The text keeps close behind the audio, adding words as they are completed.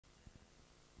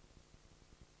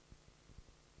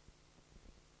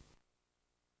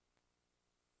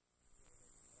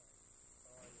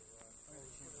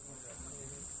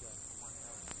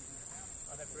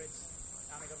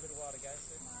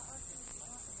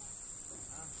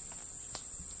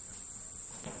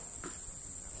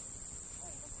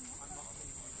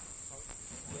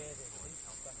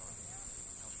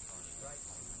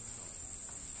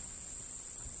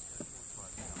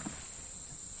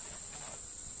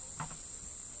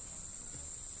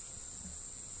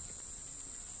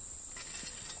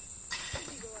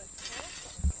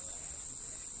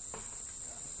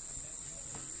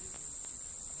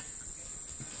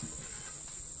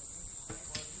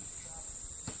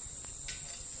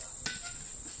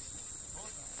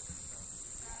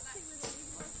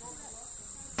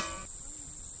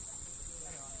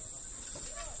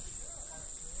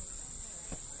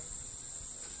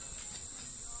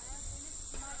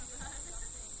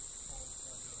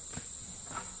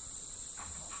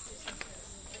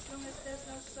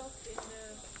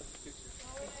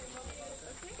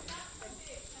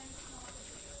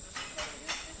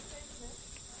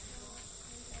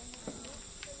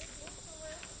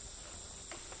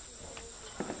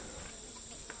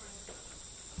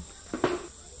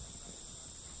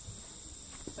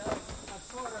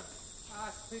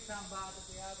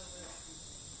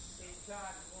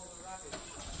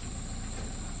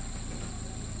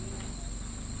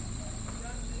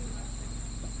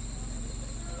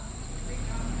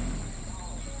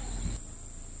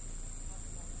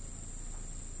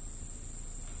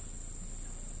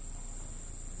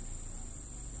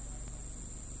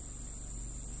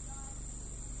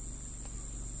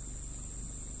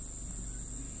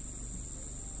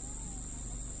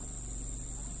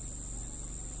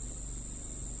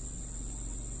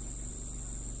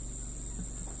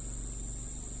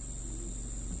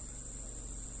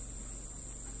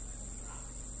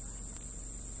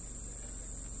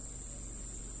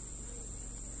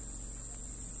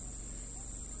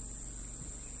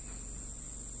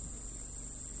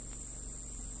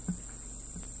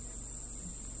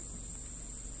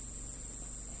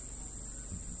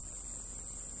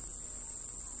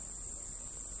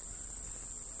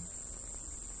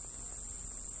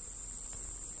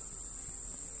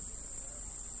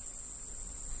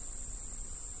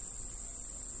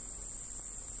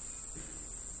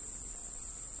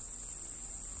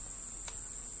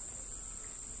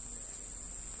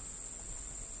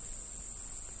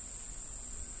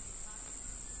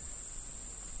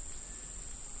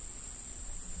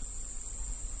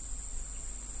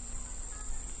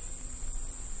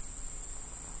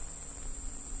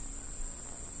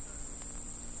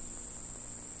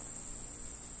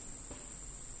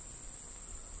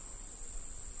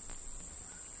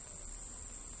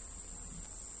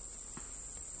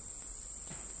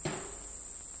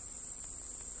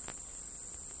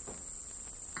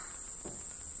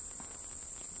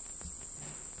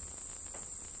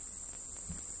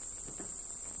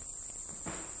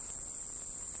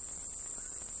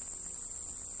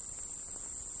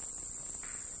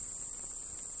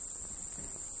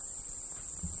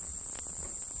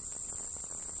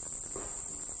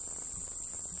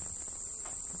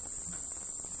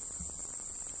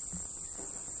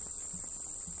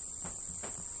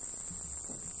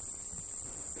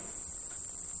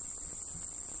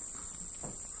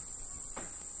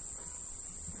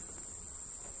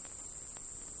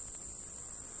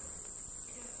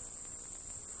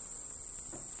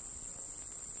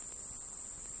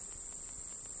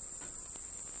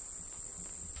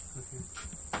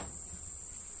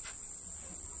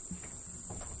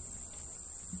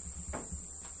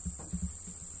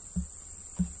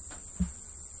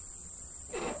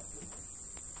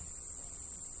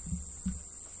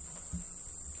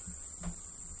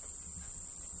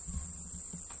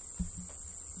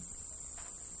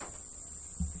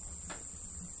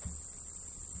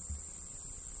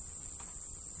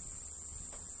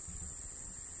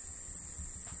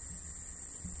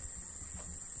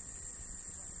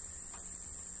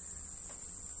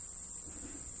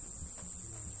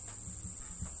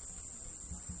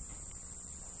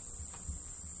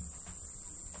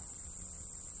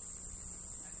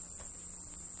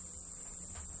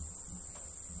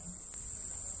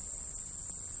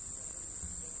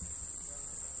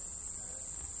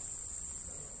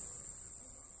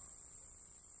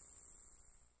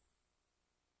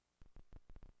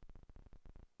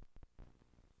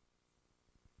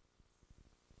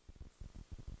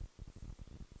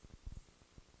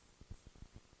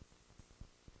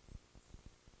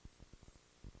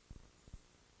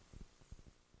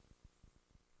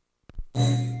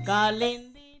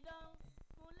Kalindira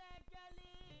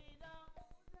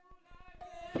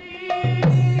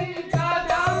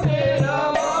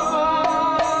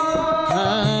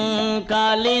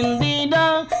Kalindira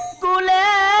kule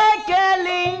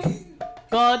keli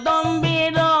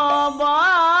Kodambira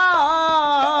bar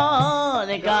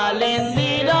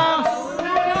Kalindira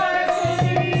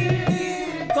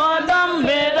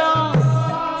Kodambira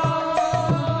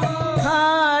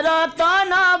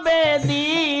Haratana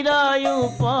bedira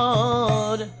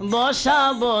upor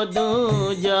বসাবো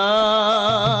দুজন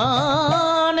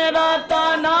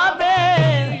রতনা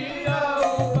বেদিরা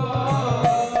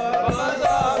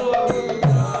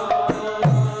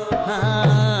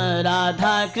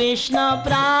রাধা কৃষ্ণ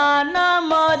প্রাণ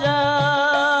মর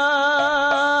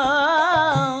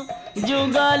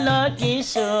যুগল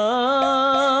কিশোর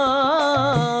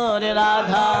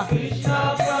রাধা কৃষ্ণ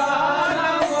প্রাণ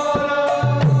মর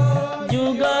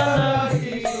যুগল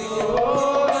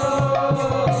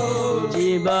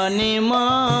জীবনে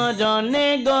মরণে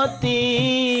গতি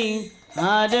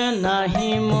আর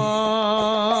নাহি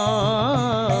মোর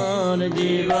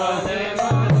জীবনে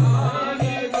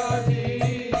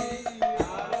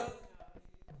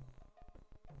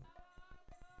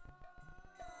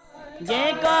যে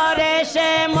করে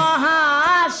সে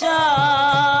মহাশয়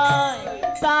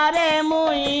তারে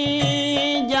মুই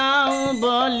যাও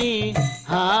বলি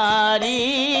হারি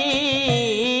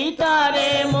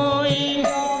তারে মুই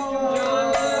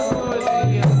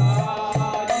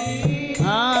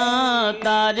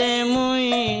তারে মুই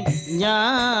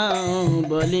যাও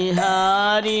বলি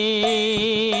হারি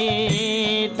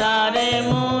তারে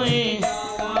মুই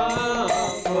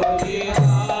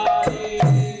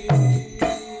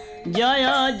জয়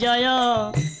জয়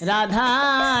রাধা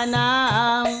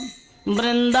নাম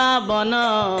বৃন্দাবন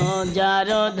যার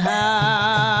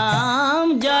ধাম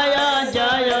জয়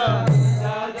জয়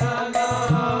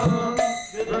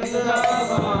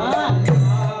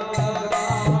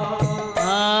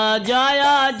জয়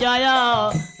জয়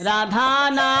রাধা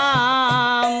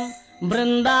নাম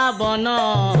বৃন্দাবন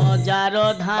যার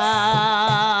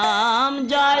ধাম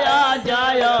জয়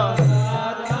জয়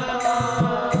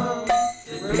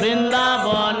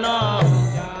বৃন্দাবন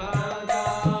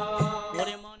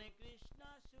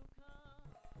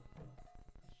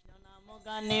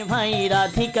गाने भाई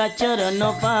राधिका चरण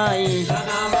पाए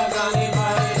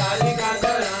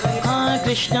हाँ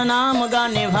कृष्ण नाम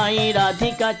गाने भाई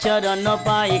राधिका चरण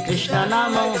पाए कृष्ण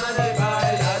नाम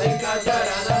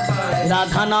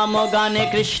राधा नाम गाने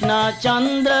कृष्ण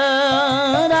चंद्र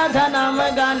राधा नाम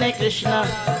गाने कृष्ण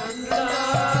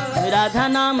राधा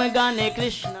नाम गाने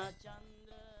कृष्ण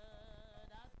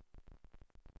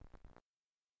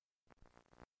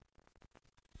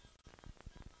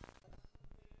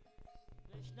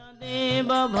देव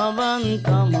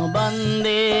भवन्तं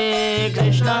वन्दे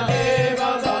कृष्ण देव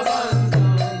भवन्तं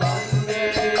वन्दे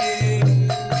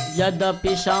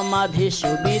यद्यपि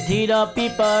समाधिषु विधिरपि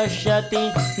पश्यति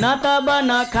न तव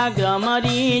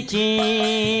नखग्रमरीचि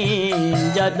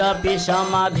यद्यपि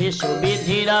समाधिषु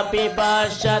विधिरपि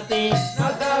पश्यति न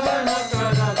तव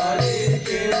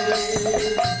नखग्रमरीचि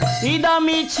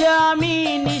इदमिच्छामि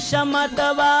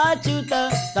निशमतवाच्युत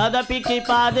तदपि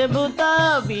कृपाद्भुत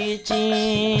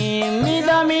विचिमिदमि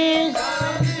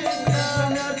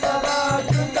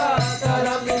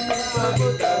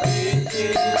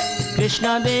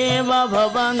कृष्णदेव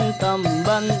भवन्तं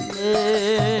वन्दे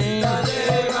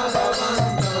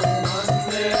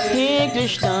हे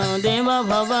कृष्णदेव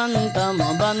भवन्तं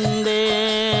वन्दे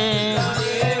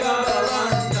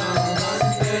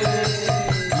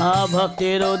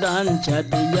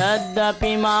भक्तिरुदञ्चति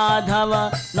यद्यपि माधव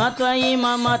न त्वयि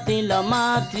मम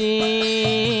तिलमात्री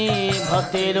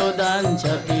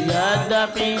भक्तिरुदञ्चति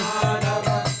यद्यपि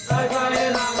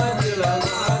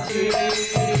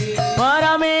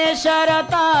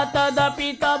परमेश्वरता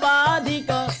तदपि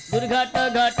तवाधिक दुर्घट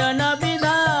घटन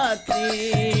विधात्री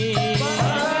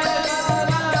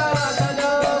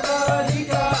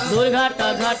दुर्घट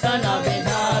घटन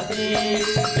विधात्री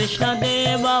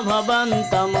कृष्णदेव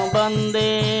भवन्तं वन्दे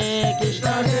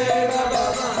कृष्णदेव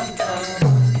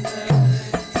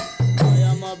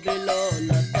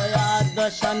अयमविलोलतयाद्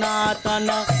सनातन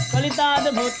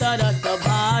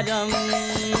कलिताद्भुतरसभारम्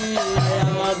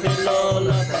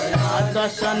अयमविलोलतयाद्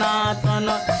सनातन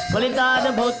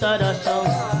कलिताद्भुतरस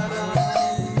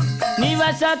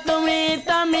निवसतु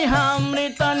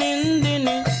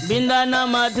मृतमिहामृतनिन्दिनि बिन्दन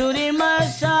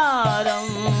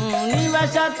मधुरिमसारम्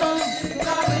निवसतु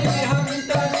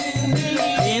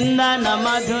बिन्दन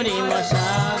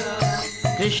मधुरिमसारम्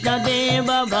कृष्णदेव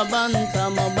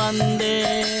भवन्तं वन्दे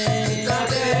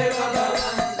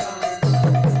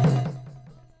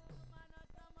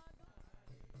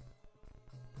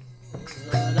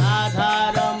राधा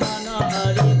रमण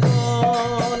हरि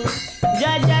बोल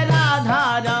जय जय राधा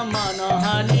रमण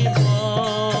हरि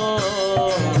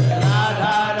बोल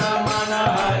राधा रमण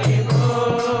हरि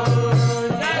बोल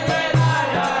जय जय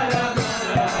राधा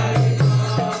रमण हरि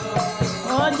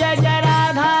बोल ओ जय जय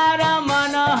राधा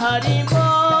रमण हरि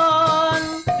बोल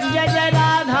जय जय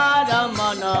राधा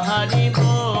रमण हरि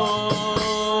बोल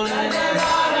जय जय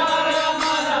राधा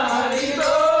रमण हरि बोल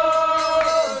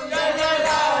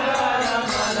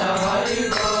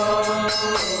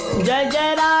जय जय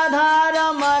राधा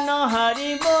रमण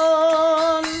हरि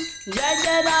बोल जय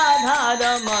जय राधा रमण हरि बोल जय जय राधा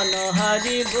रमण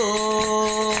हरि बोल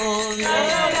जय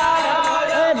जय राधा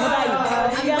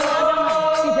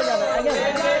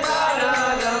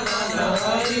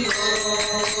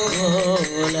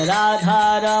राधा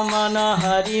रमण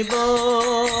हरि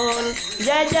बोल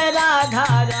जय जय राधा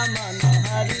रमण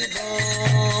हरि बोल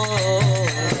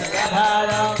राधा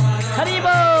रमण हरि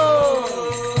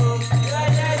बोल जय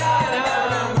जय राधा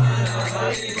रमण हरि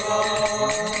बोल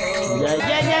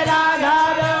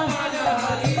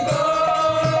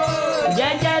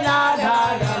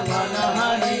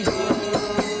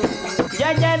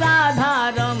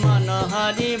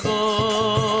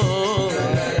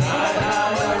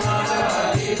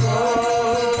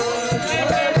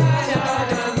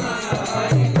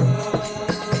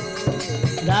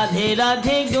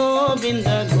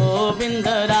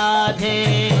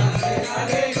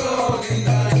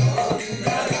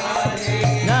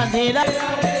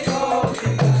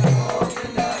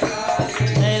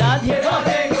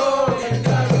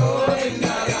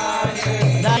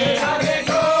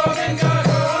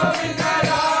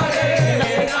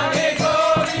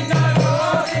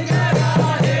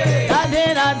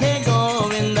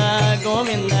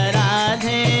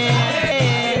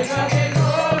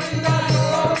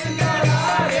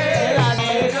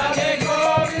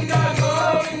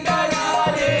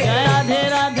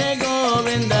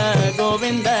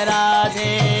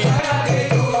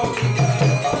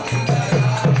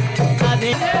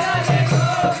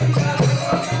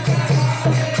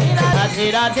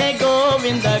राधे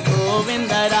गोविंद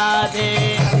गोविंद राधे,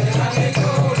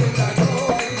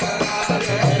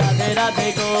 राधे राधे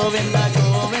गोविंद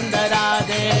गोविंद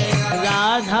राधे,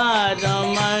 राधा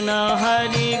रमण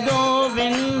हरि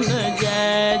गोविंद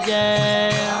जय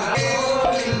जय,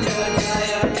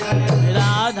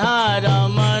 राधा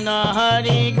रमण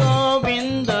हरि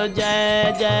गोविंद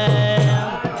जय जय,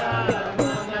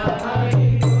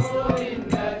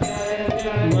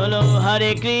 बोलो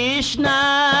हरे कृष्णा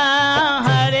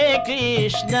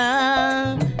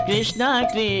कृष्णा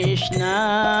कृष्णा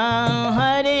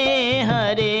हरे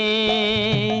हरे,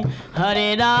 हरे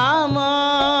राम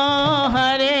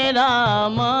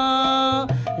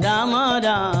राम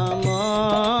राम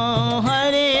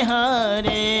हरे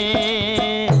हरे,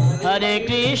 हरे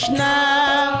कृष्णा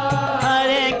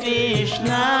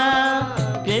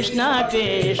कृष्णा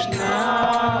कृष्णा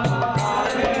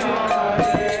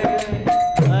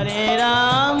हरे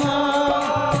राम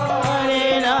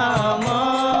राम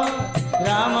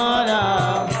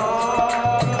राम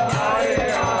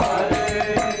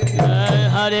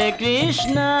हरे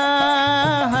कृष्णा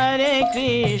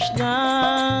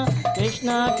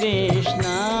कृष्णा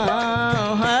कृष्णा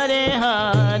हरे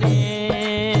हरे,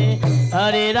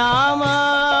 हरे Ram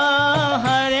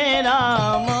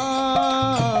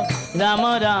Ram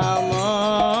Ram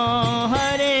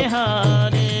Hare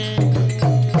Hare,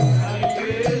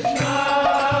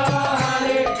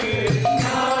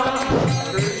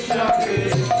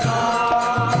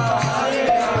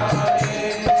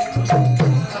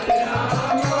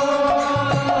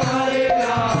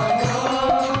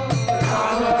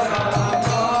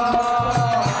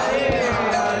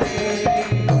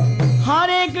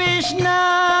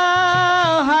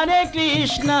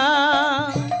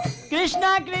 Krishna Krishna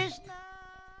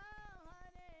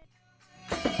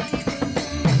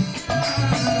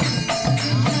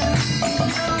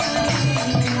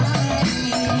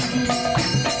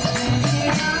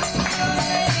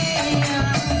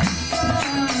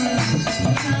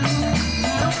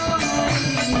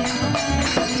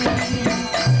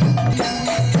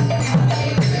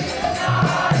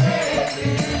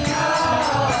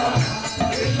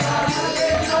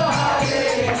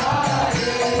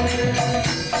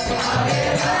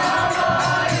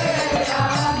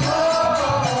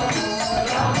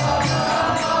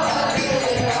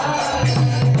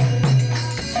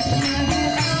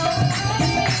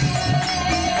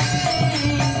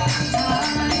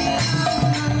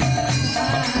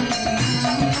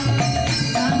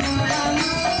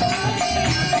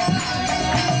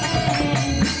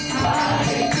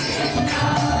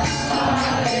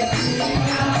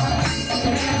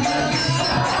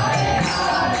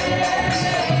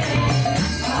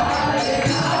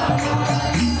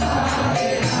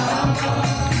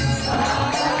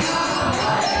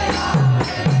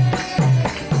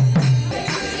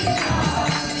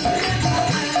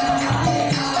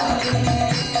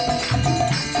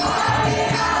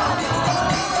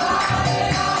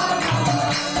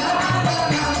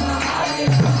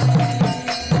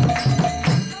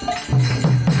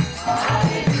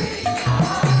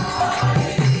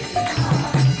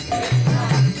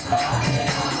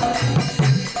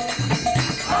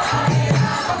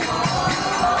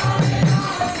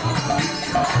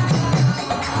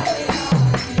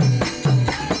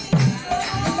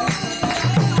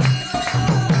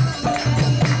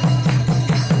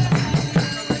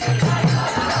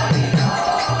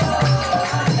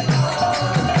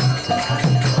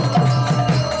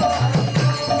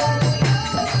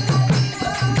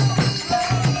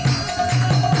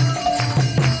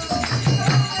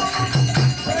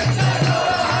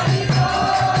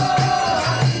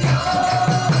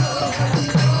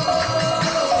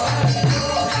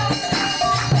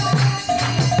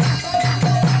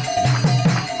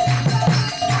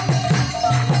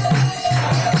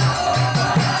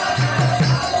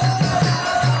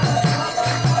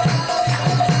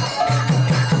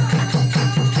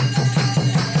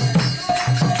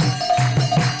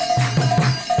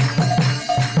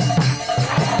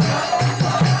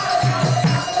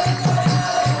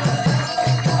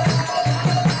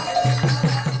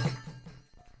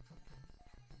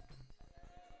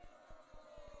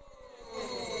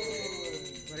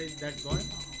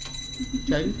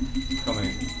Child?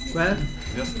 Coming. Where?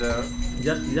 Just there.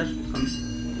 Just come.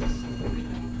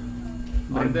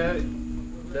 Are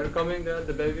they're coming there,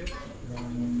 the baby?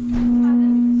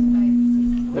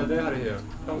 Yeah, they are here.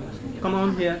 Come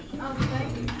on here.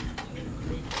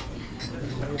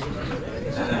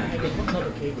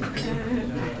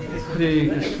 Hare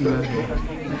Krishna.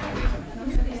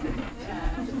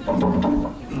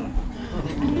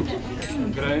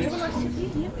 Grains.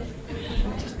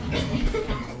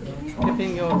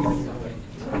 Keeping your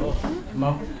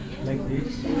mouth like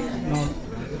this. No.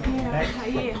 Back.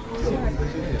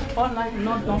 Or like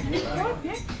not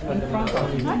in front of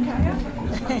you.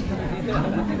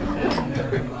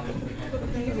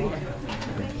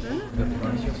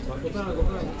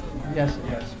 Yes,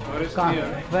 yes. Come.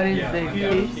 Where is the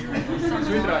key?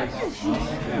 Sweet rice.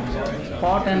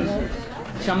 Pot and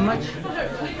chammach.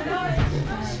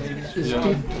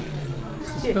 Stick.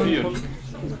 Spoonful.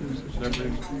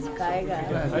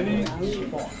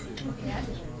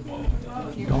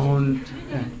 Don't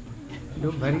do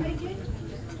very.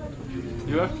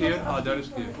 You have kheer? There is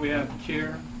kheer. We have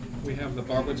kheer, we have the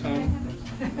Bhagavatam,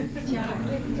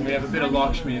 and we have a bit of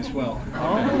Lakshmi as well.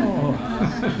 Oh,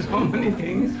 so many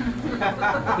things.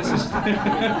 This is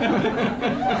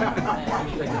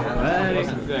Very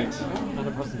thanks.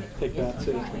 Take that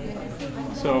too.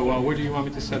 So where do you want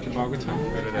me to set the Bhagavatam?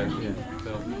 Very nice.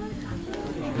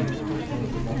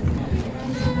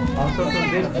 Also to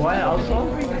this boy also.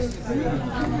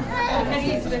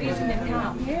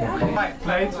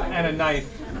 Plate and a knife.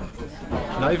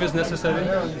 Knife is necessary?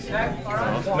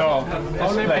 No,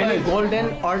 only Any plate. golden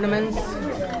ornaments,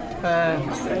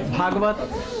 Bhagavat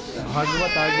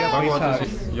Agya Bhagavad Paisa.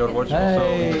 is your watch.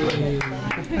 Hey.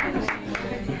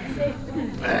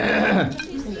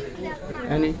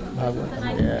 Any Bhagavat?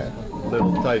 Yeah.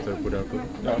 Little tighter, put out.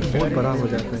 बहुत बड़ा हो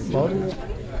जाता है. बहुत.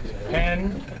 Pen.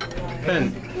 Pen.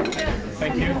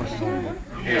 Thank you.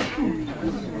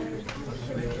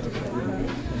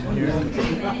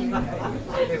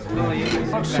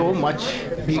 So much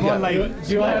Come bigger. on, like,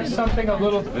 do you have something a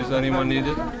little? Is anyone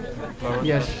needed?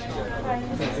 Yes.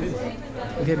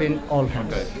 Give in all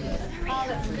hands.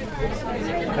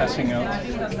 Passing out.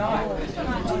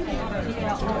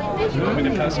 You want me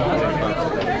to pass out?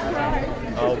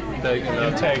 I'll take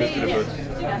and take. it to the booth.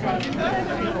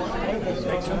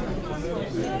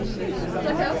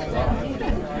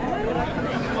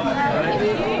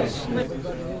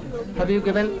 Have you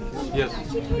given Yes.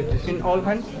 in all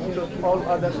hands to all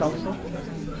others also?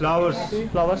 Flowers.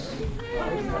 Flowers.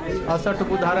 Also to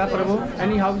Budhara Prabhu.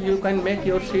 Anyhow, you can make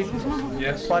your seat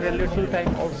Yes. for a little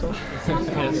time also.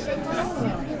 Yes.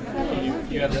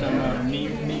 You have some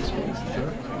knee space?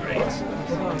 Sure. Great.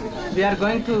 We are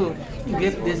going to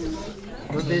give this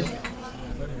to these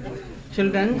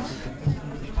children.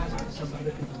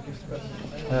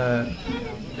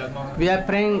 We are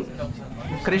praying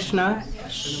Krishna,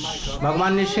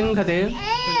 Bhagavan Nishingadev,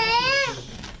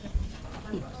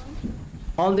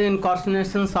 all the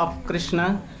incarnations of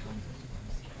Krishna,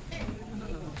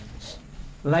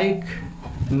 like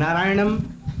Narayanam,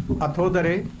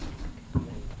 Athodare,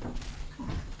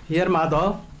 here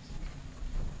Madhav,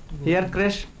 here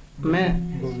Krishna, may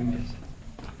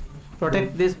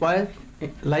protect this boy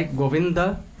like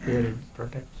Govinda, here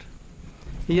protect.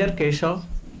 Here Keshav,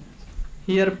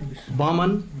 here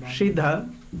Vaman, Shridhar,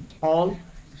 all.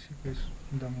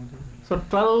 So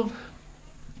 12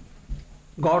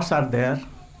 gods are there,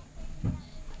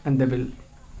 and they will.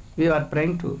 We are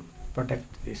praying to protect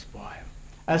this boy,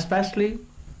 especially.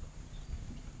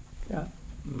 क्या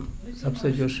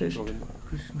सबसे जो श्रेष्ठ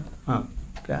हाँ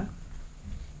क्या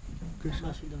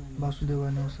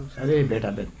अरे बेटा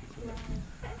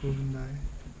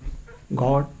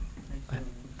God,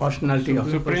 personality of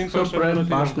Supreme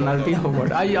personality of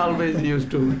God. I always used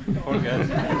to Forget.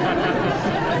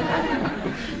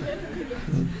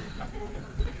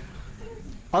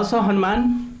 Also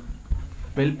Hanuman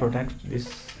will protect these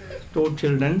 2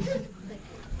 children,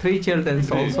 3 children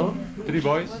also, 3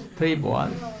 boys? 3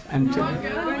 boys and children.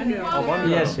 Oh, 1 girl.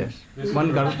 Yes, yes,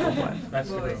 1 girl, 2 boys. That's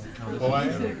the girl. Boy,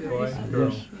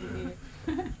 girl.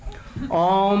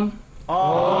 Om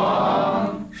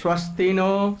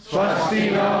Swastino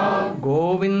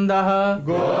Govindah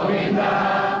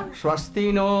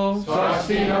Swastino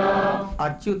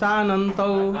Achyutananto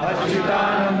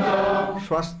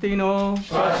Swastino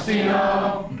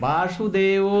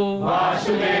Vasudevo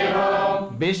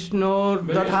Vishnur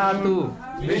Dadhatu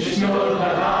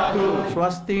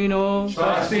Swastino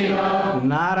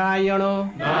Narayano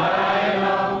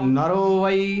Naro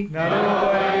Vai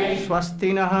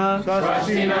Swastinah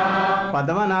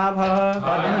Padmanabha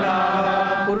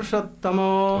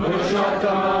Purushottamo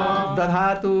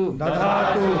Dadhatu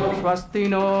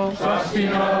Swastino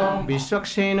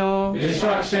विश्वक्सेनो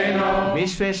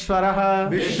विश्वेश्वरः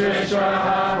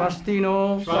स्वस्तिनो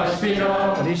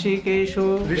ऋषिकेशो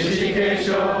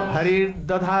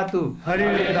हरिर्दधातु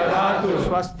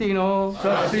स्वस्तिनो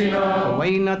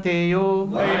वैनतेयो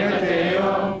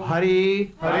Hari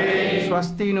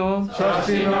स्वस्तिनो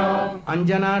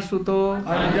अंजनासुतो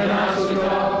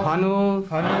हनु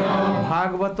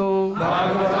भागवतो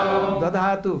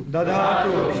दधातु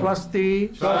स्वस्ति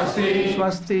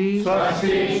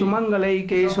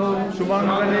सुमंगलैकेशो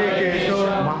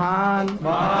महान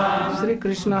श्री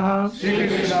कृष्ण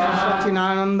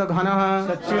सच्चिदानंद घन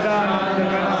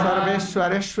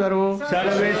सर्वेश्वरेश्वरो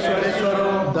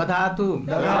दधातु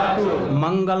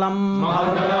मंगलम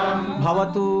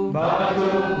भवतु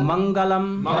मंगलम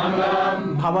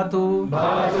भवतु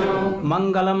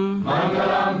मंगलम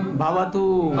भवतु.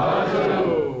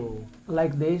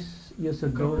 Like this you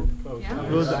should do.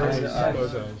 Close the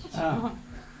eyes.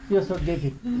 You should get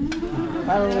it.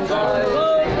 Now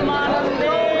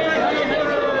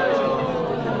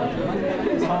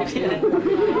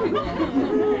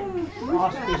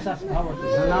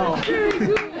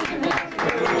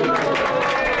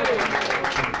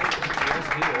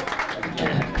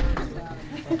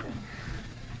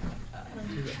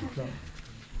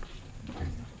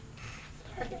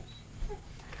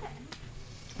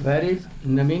where is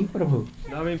Naveen Prabhu?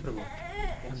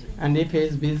 And if he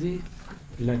is busy,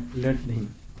 let him.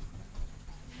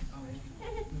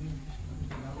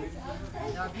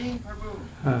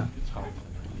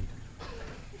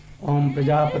 ओम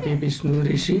प्रजापति विष्णु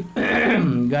ऋषि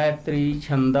गायत्री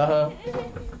छंदः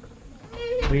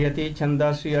प्रियति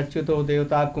छंदः श्री अच्युतो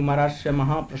देवता कुमारस्य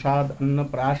महाप्रसाद अन्न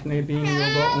प्राशने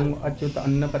योग ओम अच्युत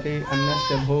अन्नपते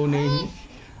अन्नस्य भोनेहि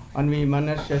अन्वी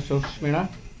मनस्य सूक्ष्मिण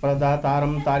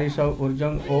प्रदातारं तारिष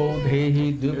ऊर्जं ओ धेहि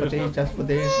द्विपते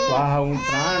चस्पते स्वाहा ओम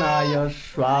प्राणाय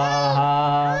स्वाहा.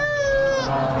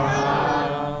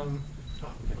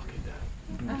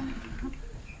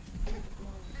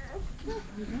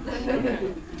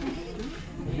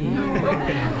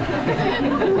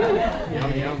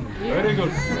 Very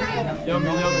good.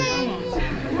 Yummy.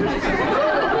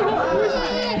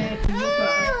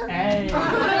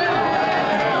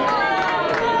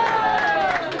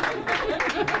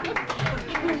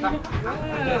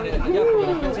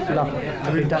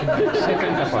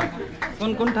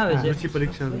 कौन था वैसे?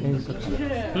 परीक्षा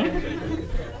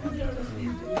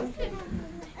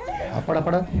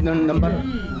पढ़ा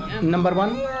नंबर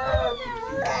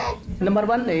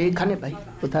वन खाने भाई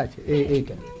कुथा एक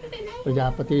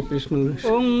प्रजापति विष्णु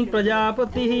ओम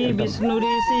प्रजापति विष्णु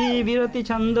ऋषि विरति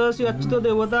छंदस्य अच्युत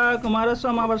देवता कुमार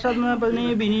समावसादने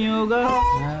विनियोग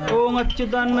ओम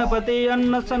अच्युतन्न पते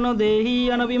अन्नसनो देहि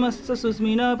अनविमस्य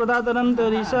सुस्मिन प्रदातरं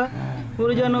तरिष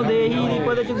ऊर्जनो देहि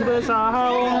रिपद चुस्पद साहा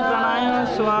ओम प्राणाय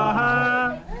स्वाहा.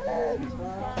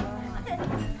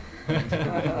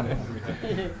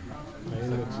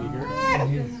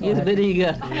 He is very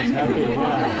eager.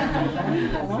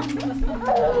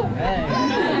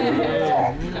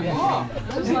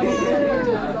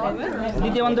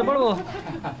 द्वितीय मंत्र पढ़ो.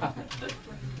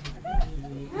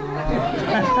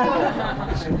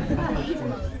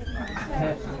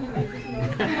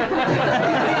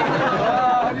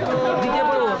 द्वितीय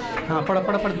पढ़ो. हाँ पढ़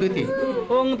द्वितीय.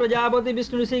 ओम प्रजापति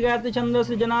विष्णु ऋषि गायत्री छंदः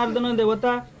श्री जनार्दन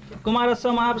देवता कुमारस्य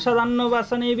महाप्रसादान्न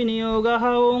वासने विनियोगः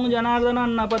ओम जनार्दन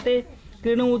अन्नपते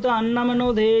कृणुत अन्नमनो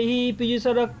देहि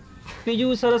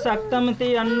पीयूषरसाक्तं ते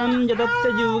अन्नं जदत्त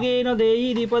जुगेन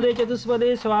देहि द्विपदे चतुष्पदे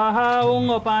स्वाहा ओम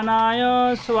अपानाय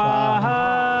स्वाहा.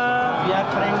 We are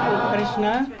praying to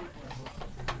Krishna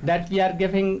that we are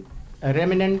giving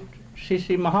remnant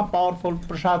Shri Maha powerful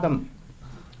prasadam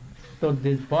to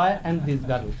this boy and these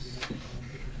girls.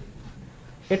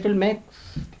 It will make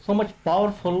so much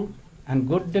powerful and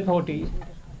good devotees,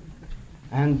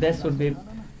 and they should be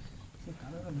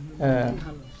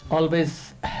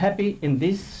always happy in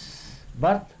this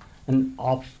birth and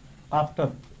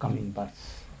after coming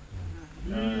birth.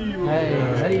 Hey,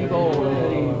 very good.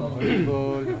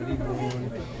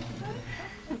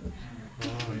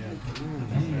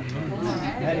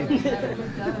 Very good.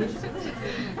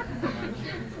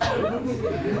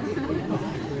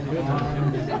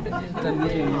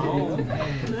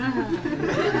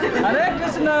 हरे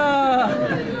कृष्ण.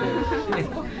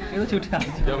 ये तो छूटा.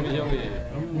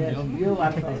 You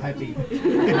are happy.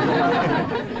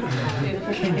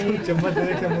 चम्मच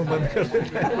देने से मुंह बंद कर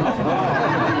देता है.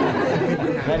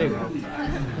 Very good.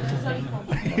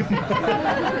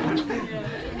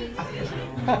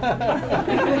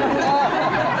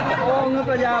 ओम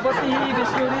प्रजापति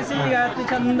विष्णु ऋषि गायत्री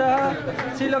छंदः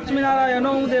श्री लक्ष्मी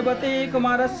नारायणो देवते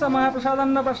कुमारस्य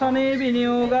महाप्रसादन्न प्रसने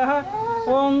विनियोगः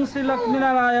Om Sri Lakshmi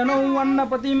Narayano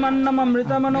Vannapati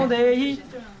Mannamamritamano Dehi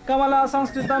Kamala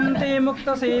Sanskritam Te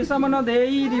Mukta Sesamano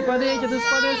Dehi Dipade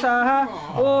Chatuspade Saha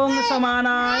Om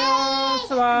Samanaya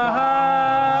Swaha.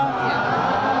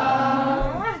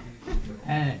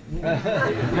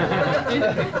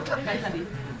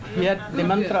 Here the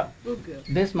mantra,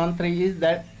 this mantra is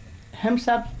that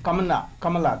himself Kamala,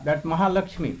 that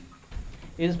Mahalakshmi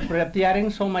is preparing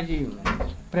so much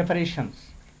preparations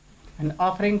and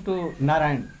offering to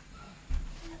Narayan.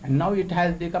 And now it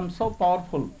has become so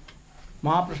powerful,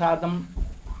 Mahaprasadam,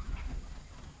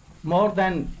 more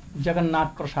than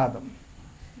Jagannath Prasadam.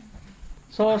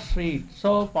 So sweet,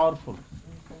 so powerful.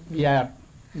 We are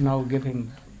now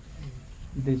giving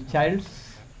these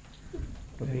childs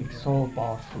to be so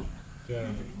powerful.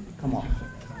 Come on.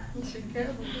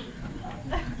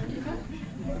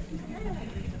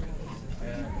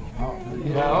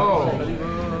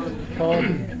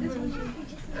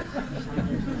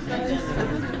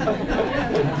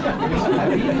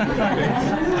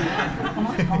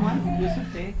 Come on, you should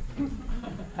take.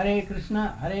 Hare Krishna,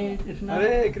 Hare Krishna.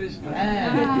 Hare Krishna.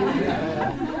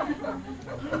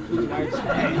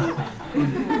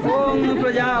 Om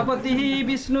Prajapati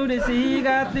Vishnu Rishi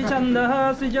Gatri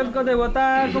Chandah Sri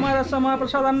Jagadevata Kumara Sama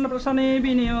Prasadan Prasane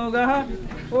Vinyoga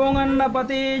Om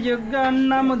Annapati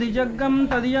Jagganna Mudi Jaggam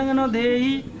Tadiyangano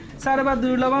Dehi Sarva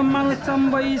Durlavam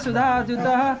Mangsam Vai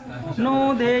Sudhatutah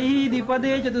No Dehi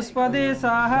Dipade Chatuspade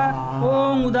Saha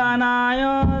Om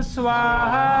Udanaya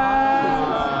Swaha.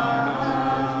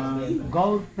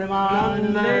 Gaur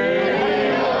Premanande.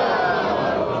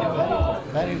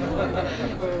 Very good.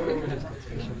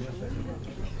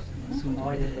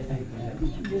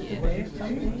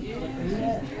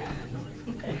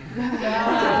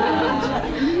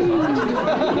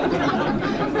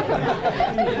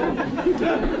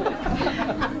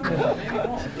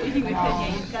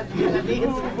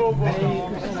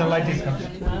 The light is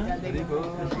coming.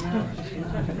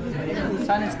 The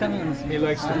sun is coming. He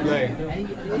likes to play.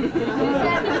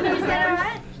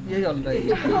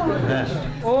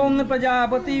 Om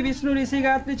Prajapati Vishnu Rishi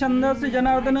Gatri Chandah Sri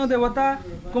Janardano Devata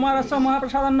Kumarasa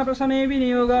Mahaprasadana Prasane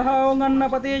Vinyoga Om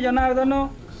Annapati Janardano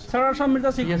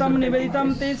Sarasamrita Siktam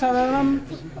Niveditam Te Sadaram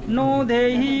No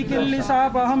Dehi Killisa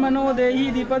Paham No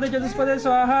Dehi Dipade Chatuspade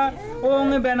Swaha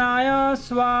Om Benaya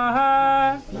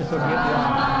Swaha.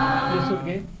 You should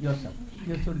give yourself.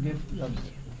 You should give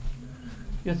yourself.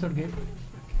 You should give.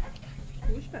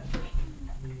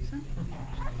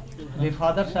 The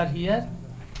fathers are here.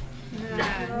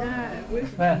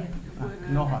 Where?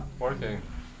 No one. Working.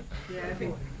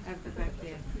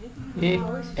 If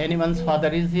anyone's father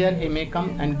is here, he may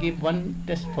come and give one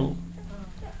testful.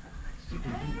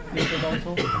 You should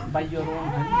also, by your own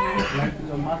hand, like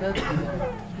your mother,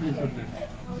 you should give.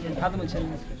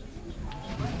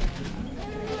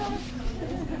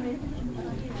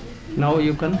 Now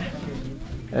you can,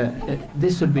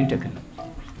 this should be taken.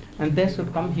 And they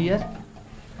should come here,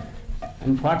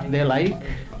 and what they like,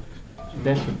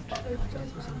 they should.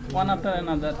 One after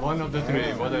another. One of the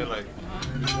three, what I like.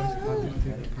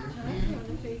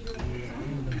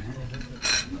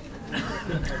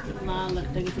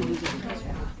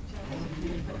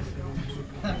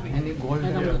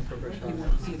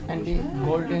 Any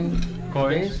golden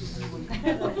Coins?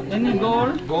 Any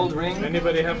gold? Gold ring?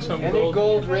 Anybody have some gold?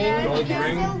 gold ring? Gold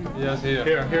ring? Yes,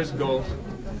 here. Here's gold.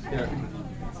 Here.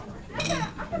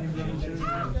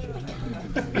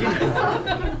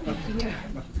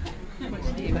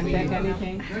 You can take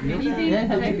anything.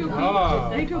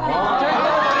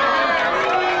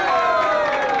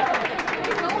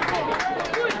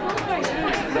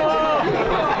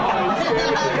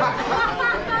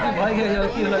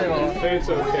 It's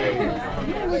okay.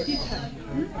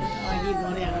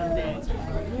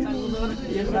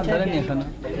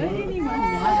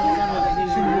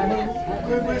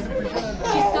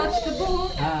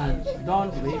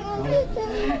 Don't wait.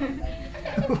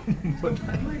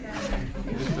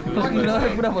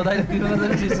 पूरा बधाई देती हूँ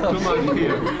मैं चीज़ सब Come on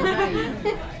here.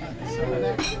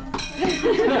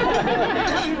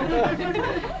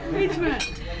 Which one?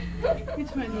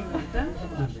 Which one you want? Huh?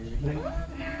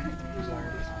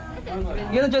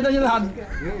 ये तो चलता चलता हाथ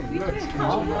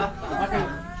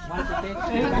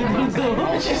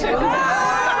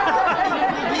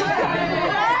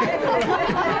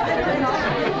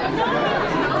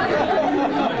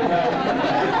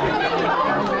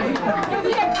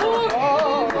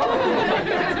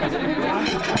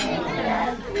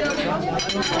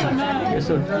Yes,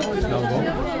 sir. Now go.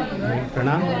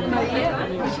 Pranam.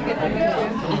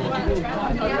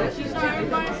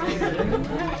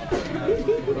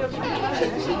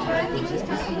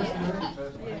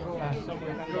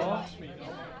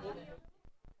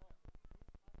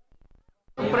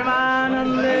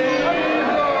 Premanande.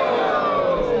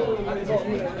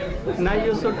 Now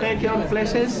you should take your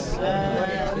places.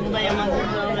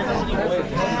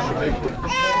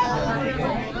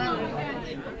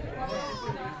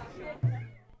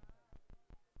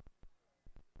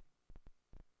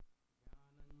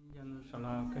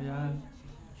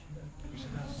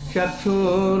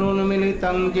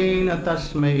 चक्षुरुन्मिलितं येन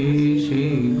तस्मै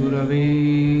श्रीगुरवे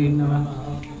नमः।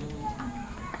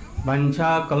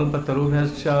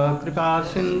 वंशाकल्पतरुभ्यश्च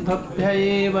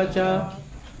कृपासिन्धुभ्यैव च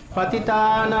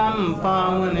पतितानां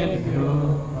पावनेभ्यो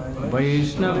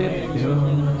वैष्णवेभ्यो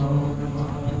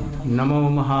नमो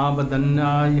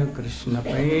महावदन्याय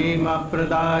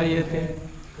कृष्णप्रेमप्रदायते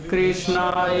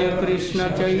कृष्णाय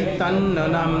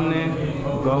कृष्णचैतन्यनाम्ने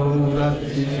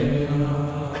गौरत्से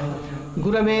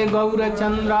गुरवे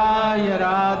गौरचन्द्राय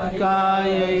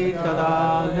राधिकायै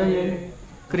तदालये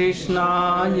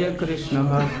कृष्णाय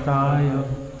कृष्णभक्ताय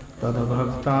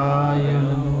तद्भक्ताय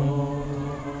नमो।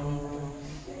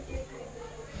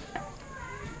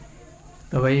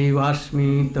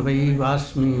 तवैवास्मि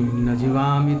न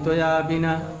जीवामि त्वया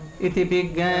विना इति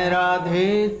विज्ञाय राधे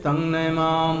तं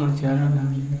नमाम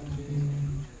चरणम्।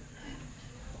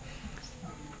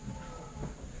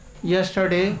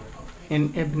 Yesterday in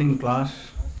evening class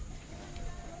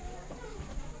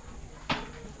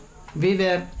we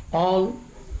were all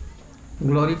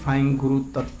glorifying Guru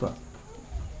Tattva.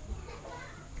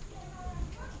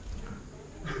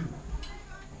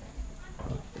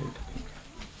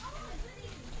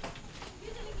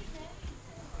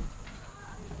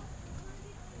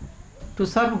 To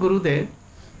serve Gurudev,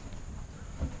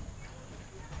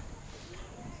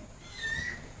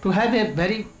 to have a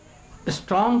very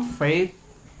strong faith,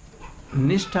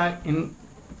 nishtha in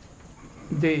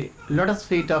the lotus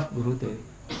feet of Gurudev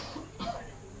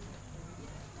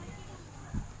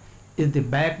is the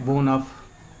backbone of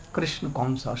Krishna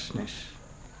consciousness.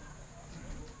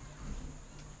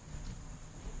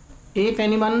 If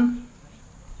anyone's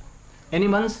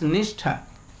nishtha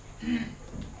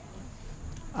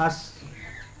as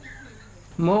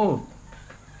more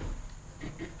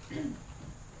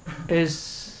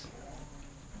is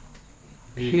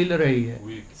हिल रही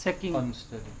है, Second.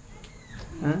 Unsteady.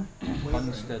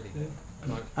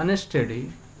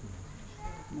 Unsteady,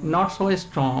 not so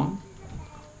strong,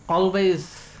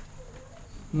 always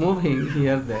moving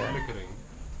here there,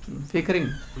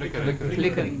 flickering.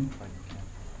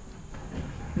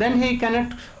 Then he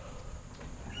cannot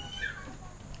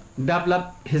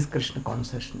develop his Krishna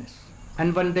consciousness,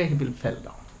 and one day he will fall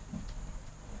down.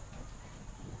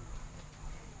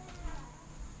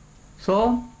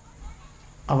 So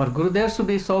our Gurudev should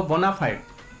be so bona fide,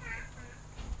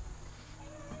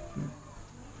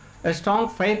 a strong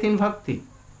faith in bhakti,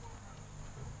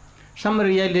 some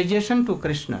realization to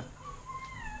Krishna,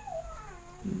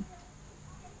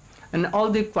 and all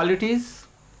the qualities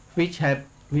which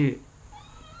we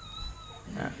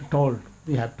have told.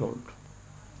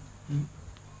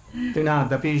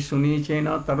 Tinadapi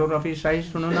sunichena tarurapi sai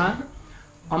sununa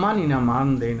amanina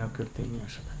mandena kirtinya.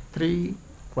 3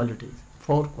 qualities,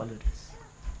 4 qualities.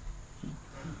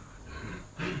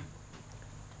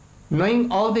 Knowing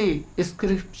all the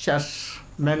scriptures,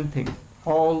 main thing,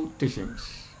 all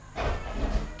teachings.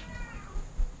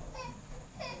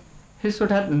 He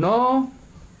should have no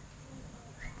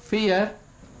fear,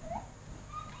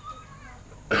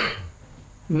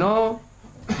 no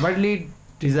worldly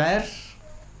desires,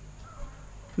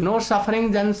 no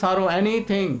suffering and sorrow,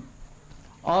 anything.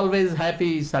 Always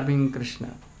happy serving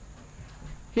Krishna.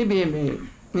 He be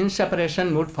in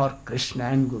separation mood for Krishna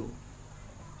and Guru.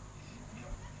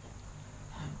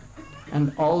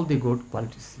 And all the good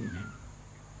qualities in him.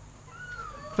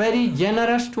 Very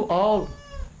generous to all,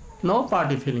 no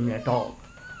party feeling at all.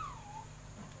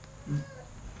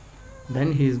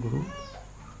 Then he is Guru.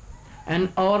 And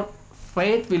our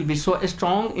faith will be so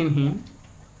strong in him,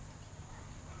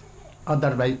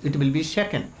 otherwise it will be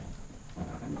shaken.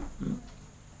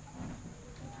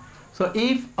 So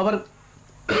if our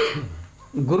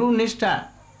Guru Nishtha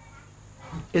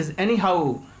is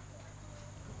anyhow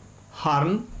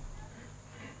harmed,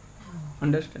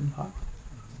 understand how?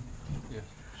 Yes,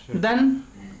 sure. Then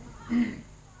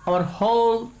our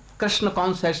whole Krishna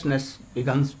consciousness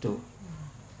begins to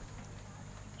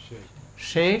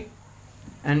shake,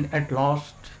 and at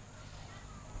last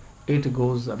it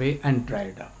goes away and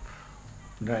dries up.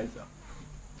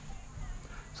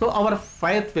 So our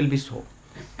faith will be so.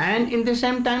 And in the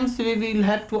same time we will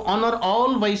have to honor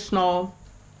all Vaishnava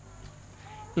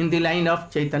in the line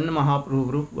of Chaitanya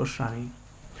Mahaprabhu Rupa Goswami,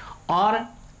 or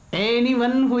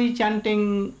Anyone who is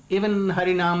chanting even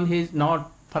Harinam, he is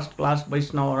not first class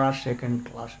Vaishnava or second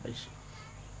class Vaishnava.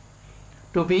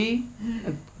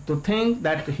 To think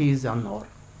that he is on our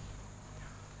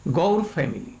Gaur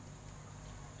family.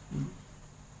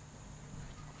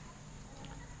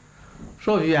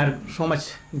 So we are so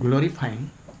much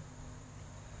glorifying.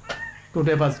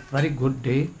 Today was very good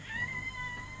day.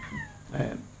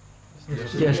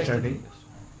 Yesterday,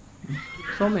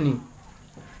 so many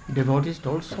devotees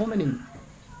told so many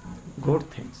good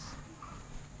things.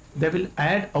 They will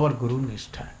add our Guru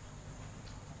Nishtha.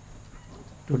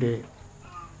 Today,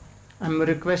 I am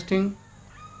requesting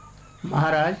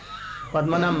Maharaj,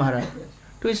 Padmanabh Maharaj,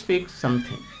 to speak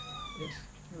something.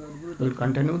 We will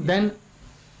continue, then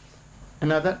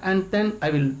another, and then I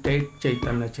will take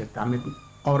Chaitanya Charitamrita,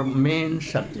 our main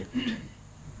subject.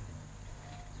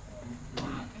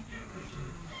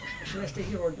 Should I stay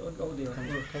here or go there?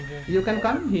 You can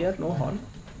come here, no harm.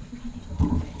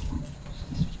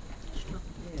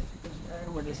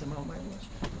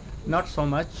 Not so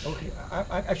much. Okay,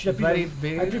 actually, Very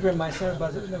big. I prepare myself,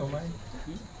 but never mind.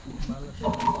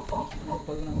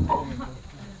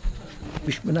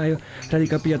 Vishmanaya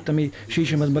Radhika Priyatami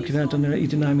Shishamad Bhaktivedanta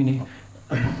Iti Namini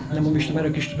Namo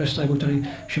Vishnu Krishna Prasthagotari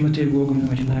Shimate Gogam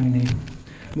Namini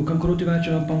Mukam Kuroti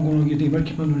Vacha Pangono Giti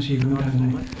Barkipan Si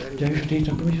Gurudhavani Jayashati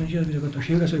Tampumishan Jia Vidagata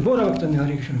Shiva So Bora Vaktani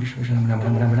Hari Krishna Vishnu Hari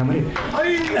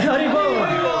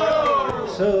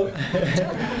So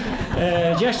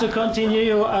just to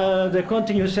continue the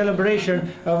continuous celebration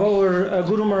of our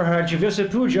Guru Maharaj Vyasa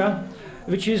Puja,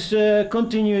 which is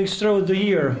continuing throughout the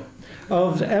year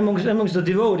amongst the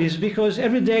devotees, because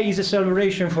every day is a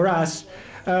celebration for us.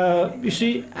 You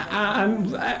see,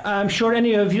 I'm sure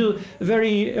any of you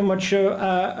very much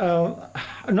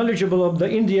knowledgeable of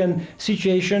the Indian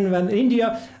situation. When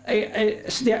India,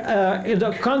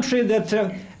 the country that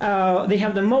they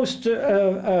have the most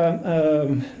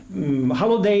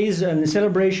holidays and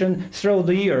celebration throughout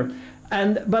the year.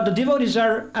 But the devotees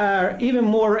are even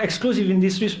more exclusive in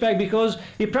this respect, because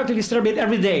we practically celebrate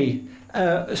every day.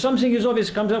 Something is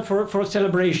always comes up for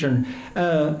celebration.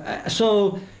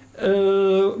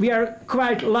 We are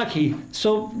quite lucky.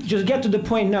 So just get to the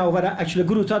point now, what actually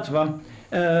Guru Tattva,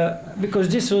 because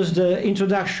this was the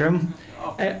introduction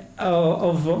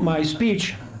of my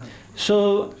speech.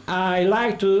 So I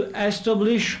like to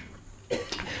establish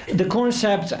the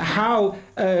concept how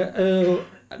the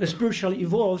spiritual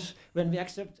evolves when we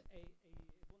accept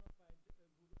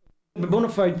a bona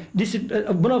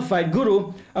fide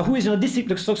guru who is in a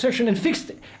disciplic succession and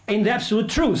fixed in the absolute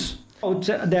truth.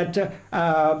 That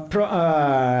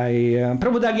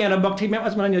Prabhupada Bhakti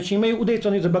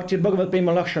Bhakti Bhagavad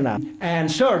Prema Lakshana,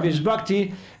 and service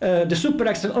Bhakti, the super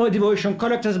excellent only devotion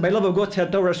characterized by love of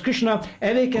Godhead towards Krishna,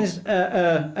 awakens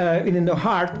in the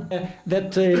heart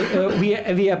that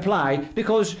we apply,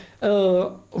 because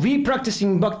we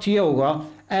practicing Bhakti Yoga,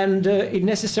 and it's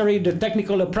necessary the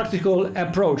technical, practical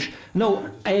approach. No,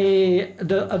 the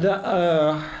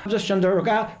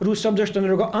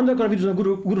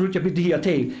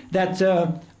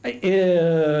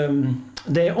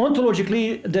that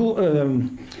ontologically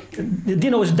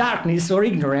denotes darkness or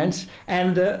ignorance,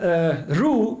 and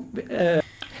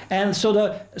and so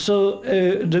the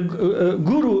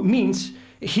guru means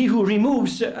he who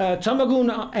removes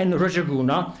tamaguna and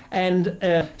rajaguna and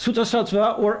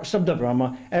sutasattva or sabda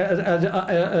brahma,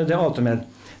 the ultimate.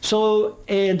 So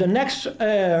the next,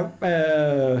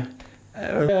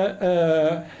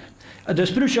 the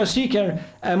spiritual seeker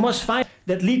must find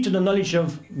that lead to the knowledge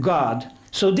of God.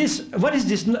 So what is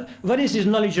this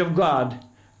knowledge of God?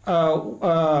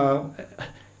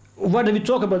 What do we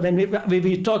talk about when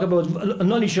we talk about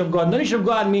knowledge of God? Knowledge of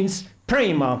God means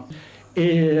prema.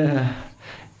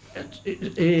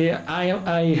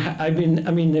 I've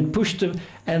been pushed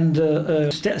and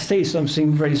say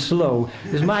something very slow,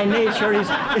 because my nature is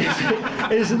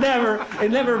never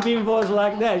been was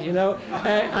like that, you know.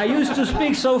 I used to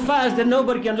speak so fast that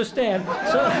nobody can understand.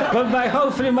 So, but by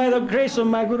hopefully by the grace of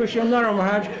my Guru Sri Narayan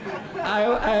Maharaj,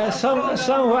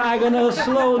 somehow I'm gonna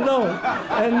slow down,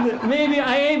 and maybe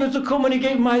I'm able to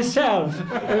communicate myself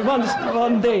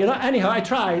one day. You know? Anyhow, I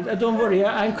tried. Don't worry,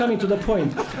 I'm coming to the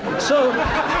point. So.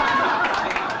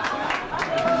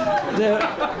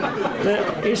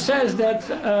 It says that,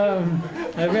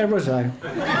 where was I?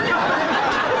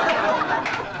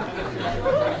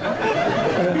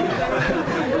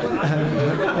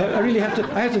 I really have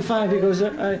to find, because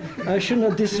I should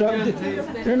not disrupt it.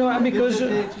 No, because,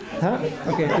 huh?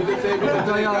 Okay.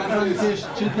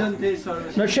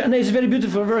 No, it's a very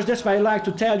beautiful verse. That's why I like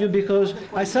to tell you, because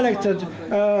I selected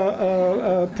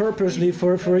purposely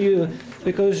for you,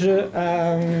 because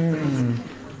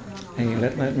Hey,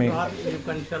 let me. Or you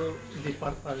can tell the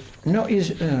purpose. No, yes,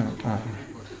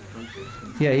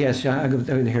 I got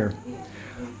it here.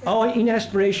 Our inner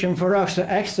aspiration for us,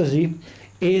 ecstasy,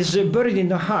 is buried in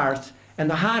the heart, and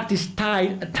the heart is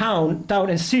tied down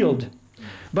and sealed.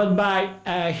 But by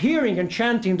hearing and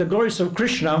chanting the glories of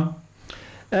Krishna,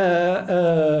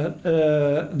 the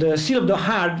seal of the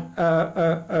heart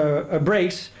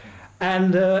breaks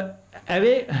and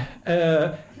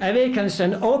awakens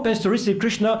and opens to receive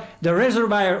Krishna, the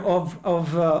reservoir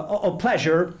of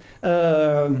pleasure,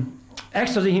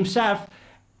 ecstasy himself,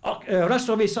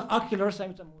 Rasavesa Akhila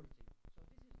Samtamurti.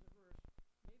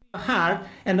 Heart,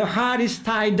 and the heart is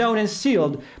tied down and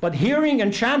sealed. But hearing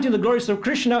and chanting the glories of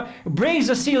Krishna breaks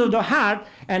the seal of the heart,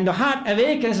 and the heart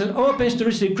awakens and opens to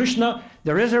receive Krishna,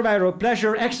 the reservoir of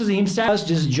pleasure. Ecstasy himself does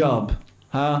this job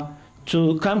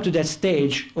to come to that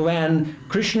stage when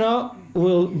Krishna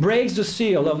will break the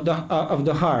seal of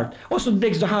the heart. Also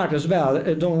breaks the heart as well.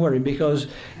 Don't worry, because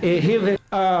he will,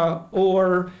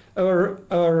 or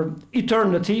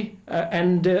eternity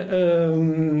and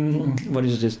what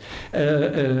is this?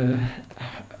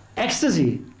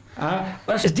 Ecstasy.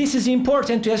 This is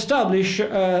important to establish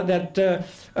that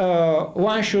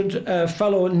one should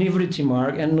follow Nivritti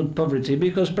mark and not poverty,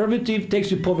 because poverty takes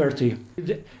you poverty.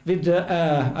 With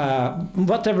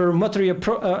whatever material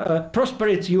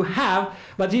prosperity you have,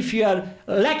 but if you are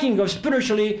lacking of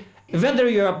spiritually, whether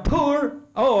you are poor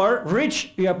or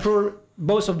rich, you are poor.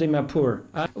 Both of them are poor.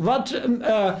 What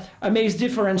makes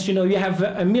difference? You know, you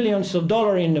have millions of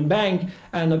dollars in the bank,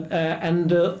 and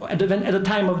at the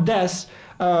time of death,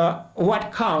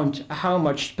 what count? How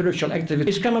much spiritual activity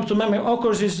is come up to memory? Of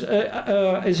course,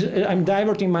 I'm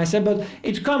diverting myself, but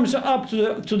it comes up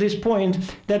to this point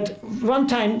that one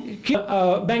time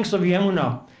banks of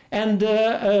Yamuna, and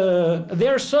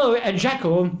there saw a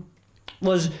jackal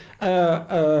was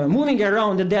moving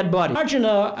around the dead body.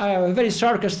 Arjuna very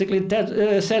sarcastically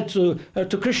said to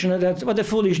Krishna that what a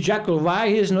foolish jackal, why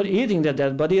he is not eating the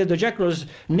dead body? The jackal's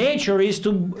nature is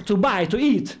to buy, to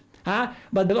eat.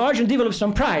 But Arjuna developed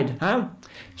some pride.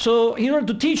 So in order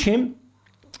to teach him,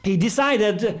 he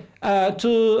decided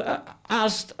to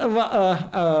ask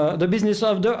the business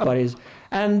of the bodies.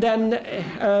 And then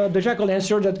the jackal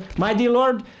answered that, my dear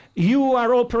Lord, you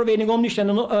are all pervading, omniscient,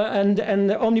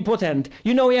 and omnipotent.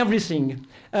 You know everything.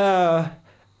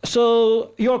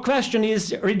 So your question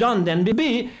is redundant.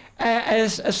 Be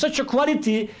as such a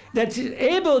quality that is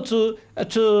able to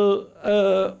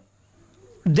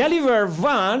deliver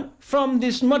one from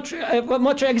this much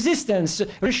existence,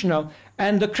 Krishna,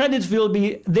 and the credit will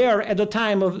be there at the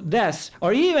time of death,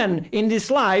 or even in this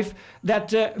life,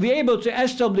 that we're able to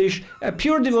establish a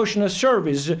pure devotional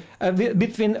service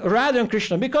between Radha and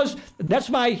Krishna, because that's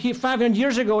why he 500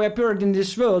 years ago appeared in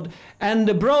this world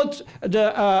and brought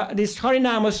this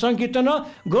Harinama Sankirtana,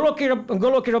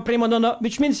 Golokira Premadana,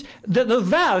 which means the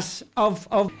wealth of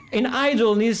in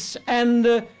idleness and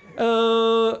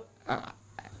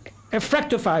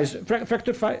fructify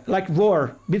like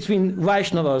war between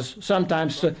Vaishnavas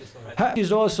sometimes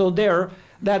is also there,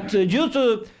 that due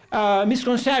to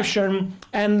misconception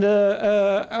and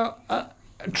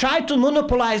try to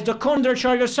monopolize the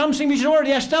contrary of something which is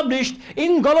already established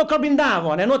in Goloka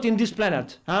Vrindavan and not in this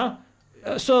planet.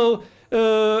 So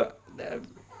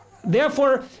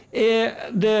therefore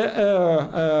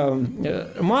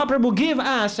Mahaprabhu give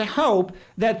us a hope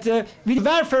that with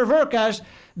welfare workers,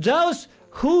 those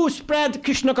who spread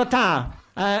Krishna Katha,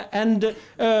 and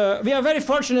we are very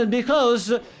fortunate because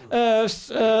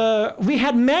we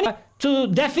had many to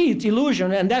defeat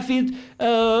illusion and defeat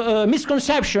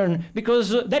misconception,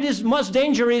 because that is much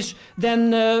dangerous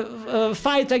than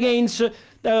fight against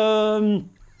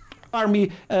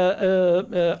army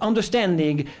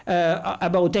understanding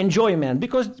about enjoyment,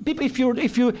 because people,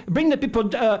 if you bring the people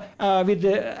with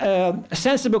a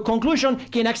sensible conclusion,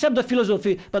 can accept the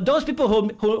philosophy, but those people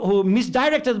who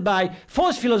misdirected by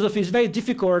false philosophy is very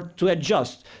difficult to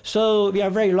adjust. So we are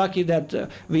very lucky that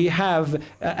we have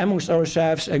amongst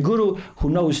ourselves a guru who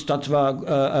knows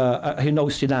Tattva, he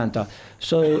knows Siddhanta.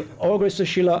 So all grace to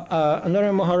Srila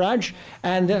Narayan Maharaj,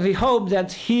 and we hope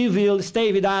that he will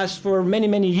stay with us for many,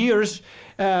 many years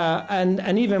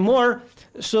and even more,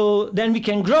 so then we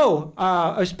can grow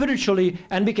spiritually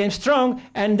and become strong,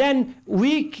 and then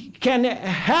we can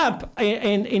help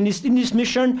in this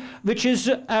mission, which is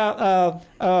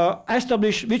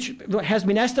established, which has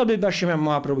been established by Srimad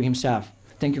Mahaprabhu himself.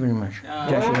 Thank you very much.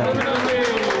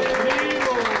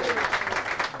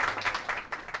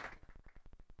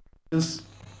 This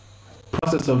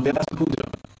process of Vyasa Puja,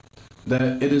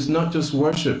 that it is not just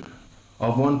worship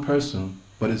of one person,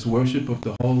 but it's worship of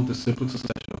the whole disciple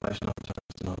succession of Vaishnava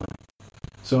in our life.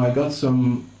 So I got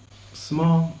some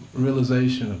small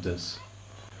realization of this.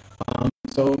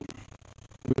 So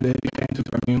they came to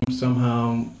Birmingham.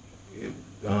 Somehow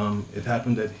it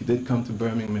happened that he did come to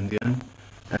Birmingham in the end,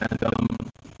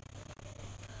 and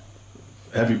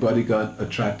everybody got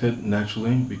attracted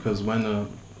naturally, because when a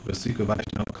Rasika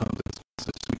Vaishnava comes and a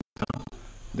sweet town,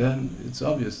 then it's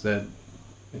obvious that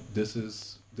this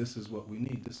is what we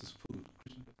need. This is food.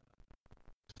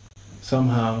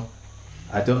 Somehow,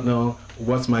 I don't know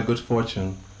what's my good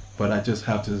fortune, but I just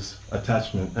have this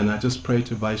attachment, and I just pray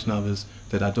to Vaishnavas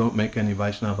that I don't make any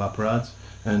Vaishnava aparads,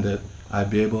 and that I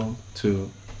be able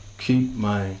to keep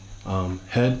my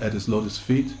head at his lotus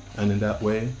feet, and in that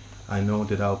way I know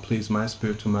that I'll please my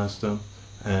spiritual master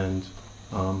and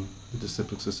the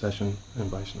disciplic succession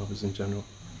and Vaishnavas in general.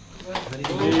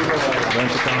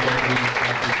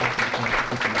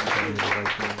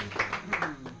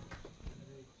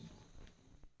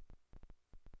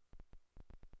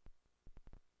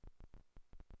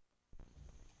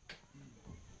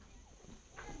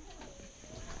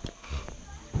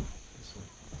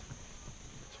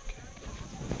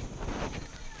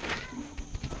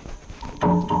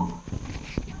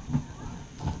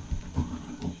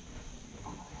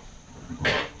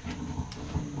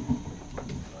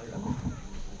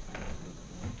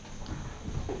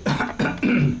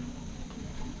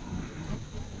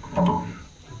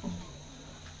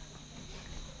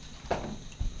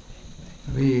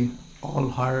 We all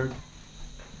heard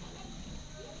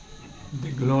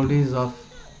the glories of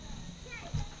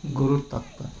Guru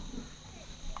Tattva.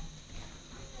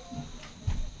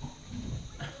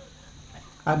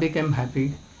 I became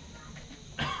happy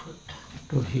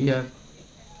to hear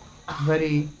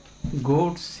very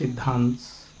good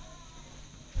siddhants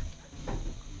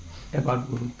about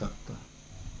Guru Tattva.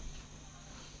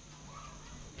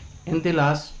 In the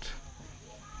last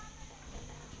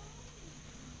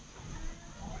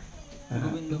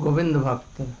Govind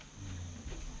Bhakta,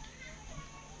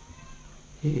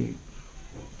 he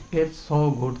gave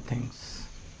so good things,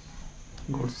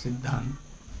 good siddhant.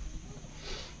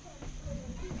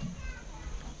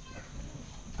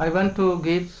 I want to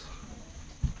give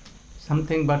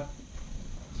something, but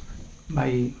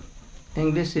my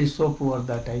English is so poor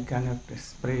that I cannot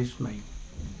express my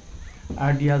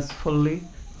ideas fully,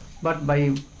 but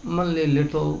by only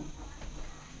little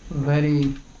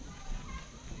very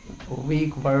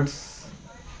weak words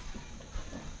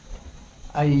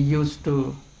I used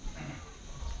to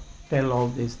tell all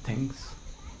these things.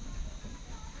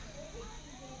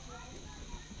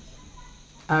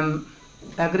 I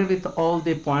agree with all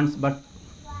the points, but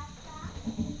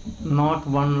not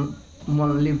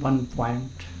only one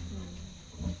point,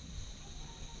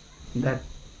 that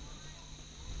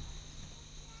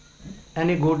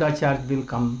any good acharya will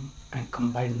come and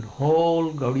combine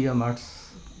whole Gaudiya Maths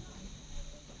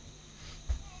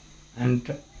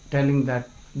and telling that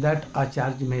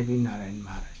acharya may be Narayan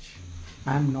Maharaj.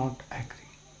 I am not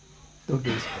agree to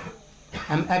this.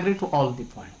 I am agree to all the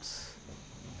points.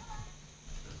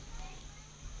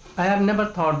 I have never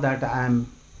thought that I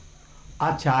am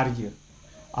acharya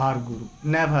or guru.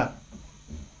 Never.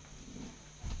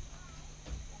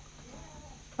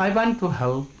 I want to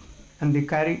help and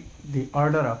carry the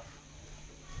order of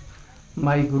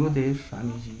my Gurudev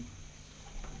Swamiji,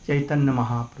 Chaitanya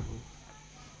Mahaprabhu.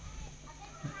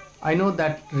 I know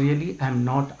that really I am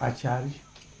not acharya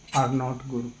or not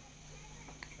guru.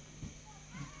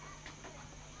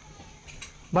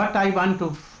 But I want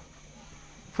to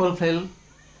fulfill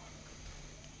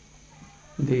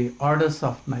the orders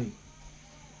of my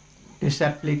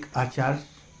disciplic acharya,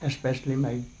 especially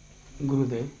my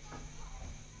Gurudev.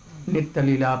 Nitya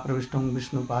Leela Pravishtam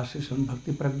Vishnu Pasisham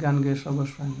Bhakti Pragyan Gesha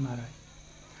Goswami Maharaj.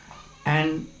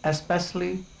 And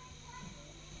especially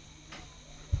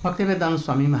Bhaktivedanta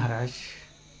Swami Maharaj,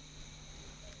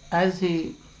 as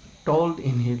he told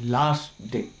in his last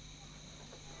day.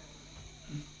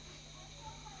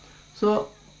 So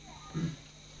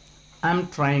I am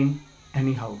trying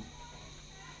anyhow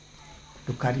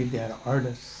to carry their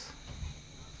orders.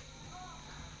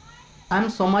 I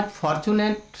am so much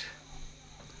fortunate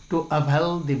to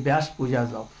avail the Vyas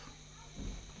Pujas of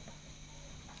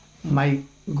my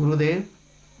Gurudev,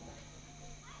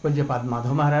 Pujyapad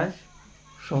Madhav Maharaj,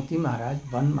 Shoti Maharaj,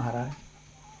 Van Maharaj,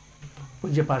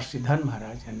 Pujyapad Siddhar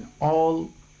Maharaj, and all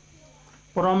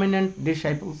prominent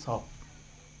disciples of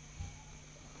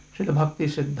Srila Bhakti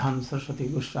Siddhanta Saraswati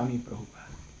Goswami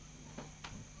Prabhupada.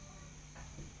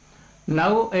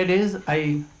 Nowadays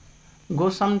I go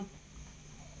to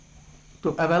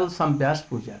avail some Vyas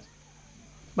Pujas,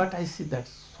 but I see that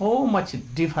so much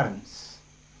difference.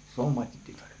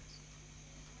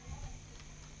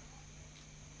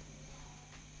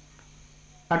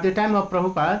 At the time of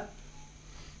Prabhupada,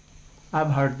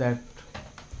 I've heard that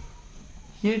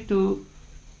he used to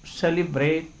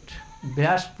celebrate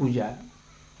Vyas Puja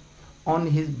on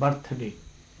his birthday.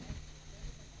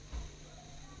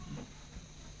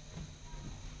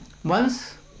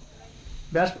 Once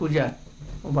Vyas Puja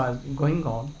was going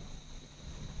on,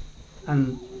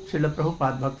 and Srila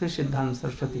Prabhupada Bhakti Siddhanta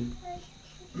Saraswati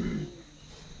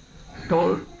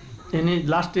told in his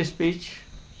last speech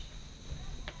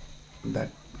that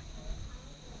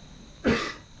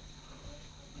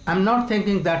I'm not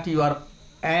thinking that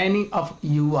any of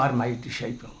you are my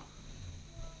disciple.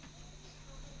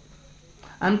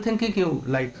 I'm thinking you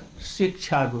like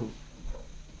Shiksha Guru.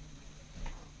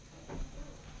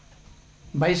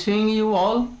 By seeing you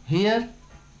all here,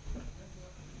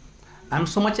 I'm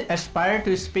so much aspired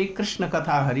to speak Krishna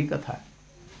Katha, Hari Katha.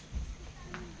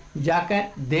 जाके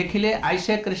देख ले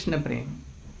ऐसे कृष्ण प्रेम.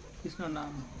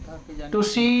 To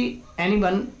see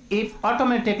anyone, if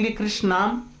automatically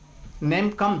Krishna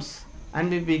name comes and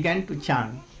we begin to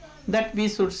chant, that we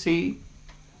should see,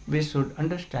 we should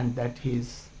understand that he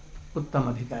is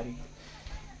Uttam Adhikari.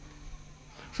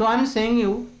 So I'm saying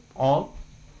you all,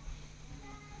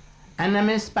 and I'm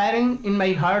aspiring in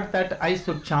my heart that I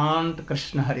should chant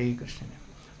Krishna Hare Krishna.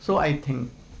 So I think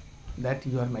that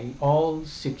you are my all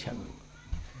Shiksha Guru.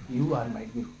 You are my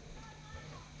Guru.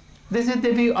 This is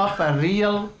the view of a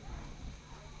real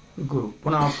Guru,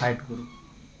 bona fide Guru.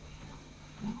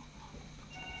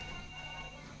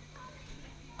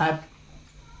 I've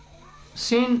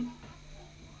seen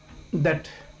that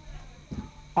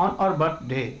on our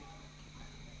birthday,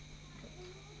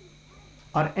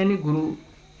 or any Guru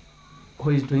who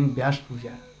is doing Vyas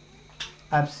Puja,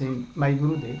 I've seen my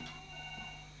Gurudev,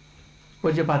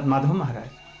 Pujapad Madhav Maharaj,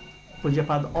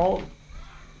 Pujapad all.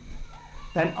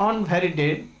 Then on very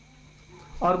day,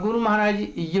 our Guru Maharaj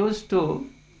used to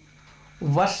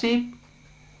worship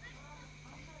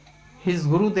his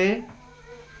Gurudev,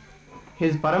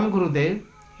 his Param Gurudev,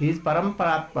 his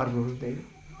Paramparatmar Gurudev,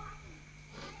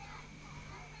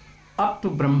 up to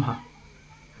Brahma.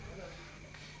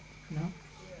 No?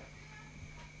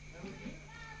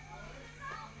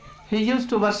 He used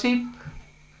to worship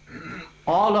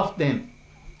all of them.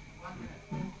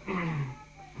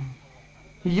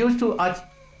 He used to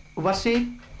worship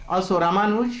also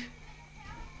Ramanuj,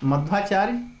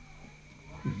 Madhvacharya,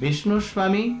 Vishnu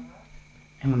Swami,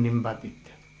 and Nimbaditya.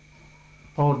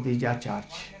 All these acharyas.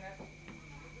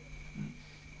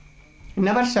 He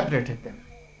never separated them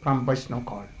from Vaishnava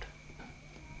cult.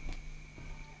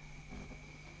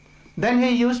 Then he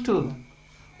used to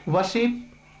worship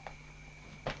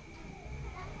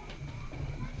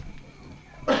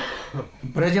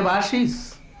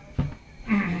Brajavasis.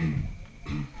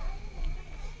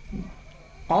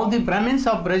 All the Brahmins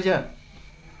of Braja.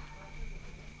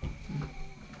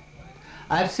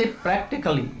 I have seen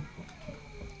practically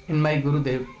in my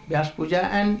Gurudev, Vyas Puja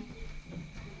and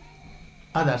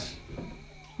others,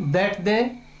 that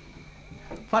they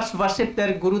first worship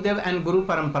their Gurudev and Guru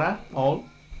Parampara, all.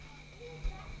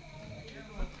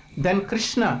 Then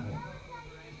Krishna,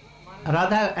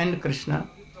 Radha and Krishna,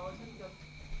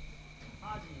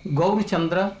 Gaur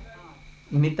Chandra,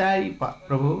 Nitai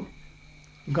Prabhu,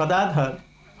 Gadadhar,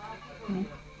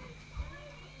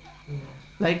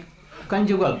 like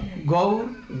conjugal, Gaur,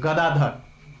 Gadadhar,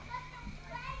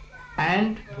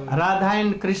 and Radha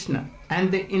and Krishna,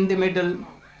 and in the middle,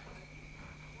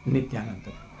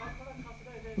 Nityananda,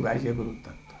 Vaishya Guru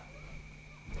Tattva.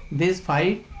 These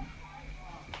five,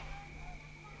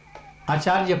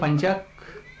 Acharya Panchak,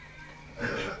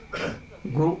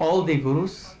 Guru, all the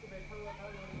Gurus.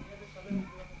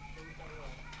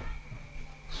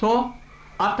 So,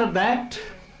 after that,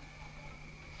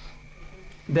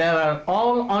 they were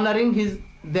all honoring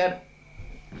their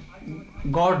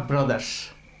God brothers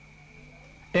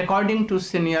according to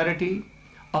seniority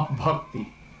of bhakti,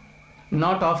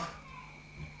 not of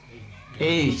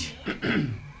age.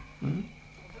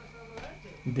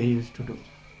 They used to do.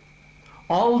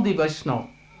 All the Vaishnava,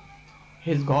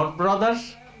 his God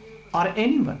brothers or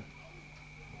anyone.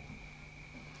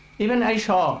 Even I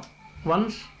saw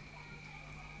once,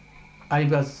 I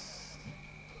was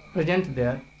present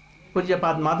there,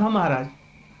 Pujapad Madhav Maharaj,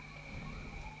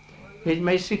 he is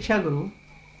my Shiksha Guru,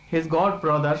 his God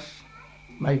brothers,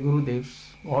 my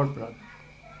Gurudev's God brother.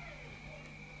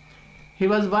 He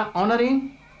was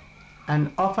honoring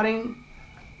and offering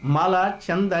mala,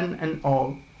 chandan and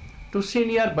all to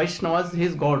senior Vaishnavas,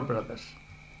 his God brothers.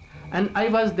 And I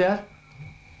was there.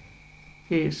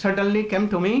 He suddenly came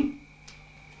to me,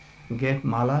 gave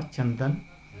mala, chandan,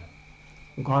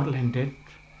 garlanded,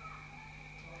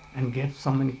 and gave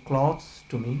so many clothes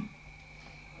to me.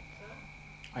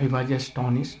 I was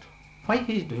astonished. Why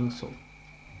he is doing so?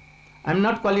 I am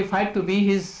not qualified to be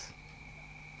his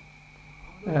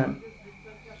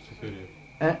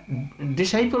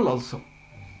disciple also.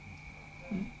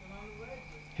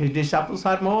 His disciples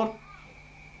are more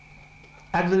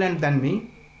excellent than me,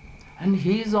 and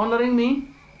he is honoring me.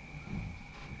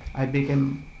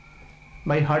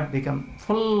 My heart became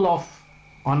full of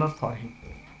honor for him.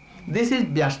 This is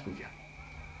Vyas Puja.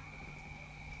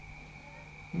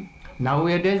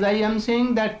 Nowadays I am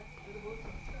seeing that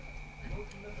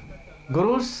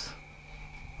gurus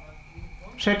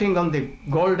sitting on the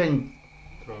golden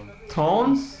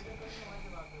thrones.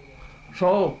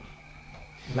 So,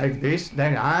 like this,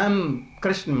 that I am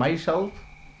Krishna myself,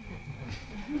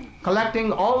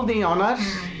 collecting all the honors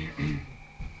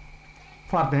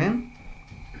for them.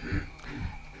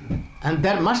 And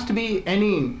there must be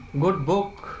any good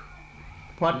book.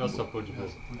 What? Vyas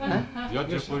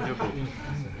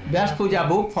Puja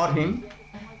book for him.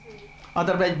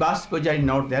 Otherwise, Vyas Puja is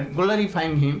not there,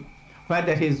 glorifying him,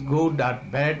 whether he is good or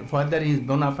bad, whether he is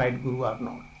bona fide guru or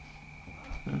not.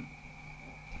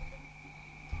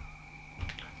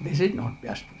 This is not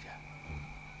Vyas Puja.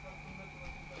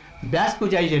 Vyas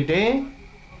Puja is a day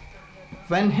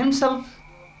when himself,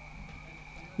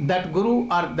 that guru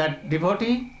or that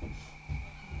devotee,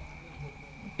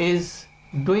 is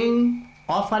doing,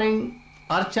 offering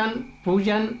archan,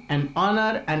 pujan and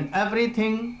honor and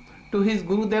everything to his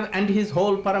Gurudev and his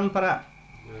whole parampara.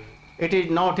 It is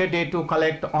not a day to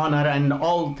collect honor and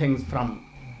all things from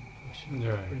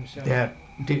their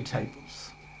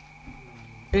disciples.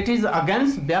 It is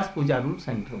against Vyas Puja rules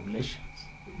and regulations.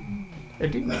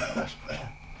 It is not Vyas Puja.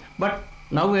 But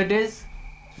nowadays,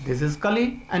 this is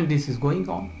Kali and this is going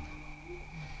on.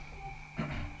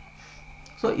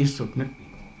 So it should not be.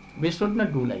 We should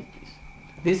not do like this.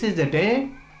 This is the day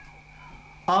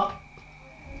of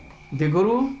the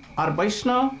Guru or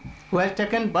Vaishnava who has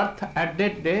taken birth at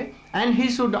that day, and he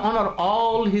should honor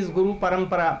all his Guru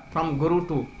Parampara from Guru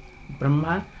to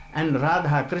Brahma and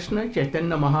Radha, Krishna,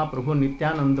 Chaitanya Mahaprabhu,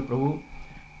 Nityananda Prabhu,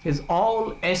 his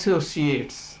all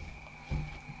associates.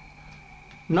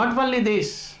 Not only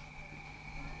this,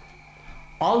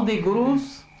 all the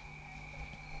Gurus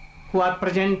who are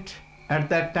present at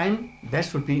that time, they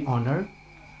should be honored.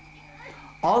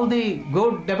 All the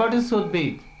good devotees should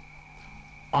be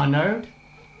honored,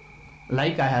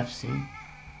 like I have seen.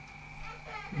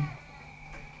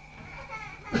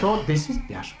 So this is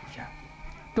Vyas Puja.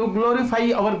 To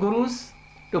glorify our Gurus,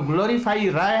 to glorify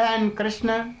Radha and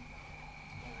Krishna,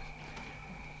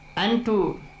 and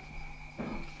to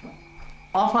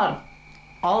offer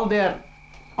all their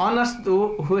honors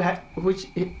to which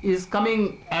is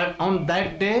coming on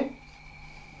that day,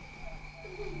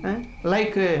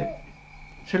 like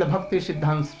Srila Bhakti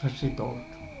Siddhanta Saraswati told.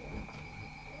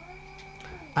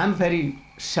 I am very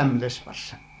shameless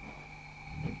person.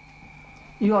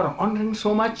 You are honoring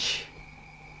so much.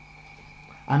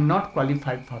 I am not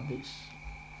qualified for this.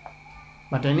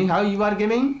 But anyhow you are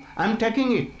giving, I am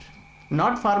taking it.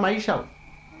 Not for myself,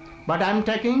 but I am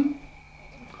taking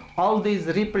all these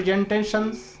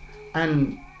representations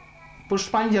and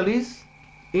pushpanjalis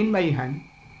in my hand.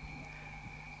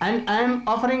 And I am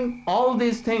offering all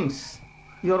these things,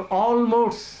 your all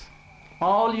modes,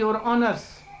 all your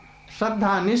honors,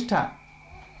 Shraddha, Nishtha,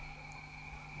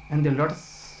 and the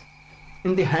lotus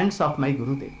in the hands of my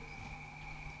Gurudev.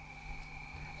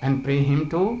 And pray him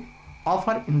to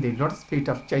offer in the lotus feet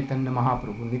of Chaitanya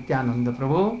Mahaprabhu, Nityananda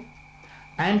Prabhu,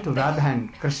 and to Radha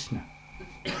and Krishna.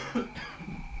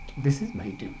 This is my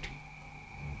duty.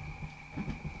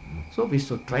 So we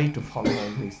should try to follow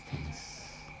all these things.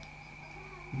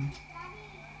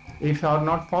 If you are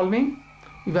not following,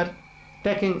 you are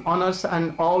taking honors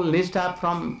and all nishtha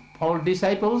from all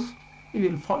disciples, you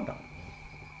will fall down.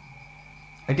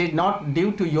 It is not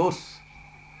due to yours.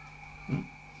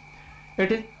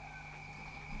 It is.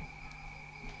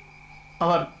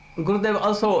 Our Gurudev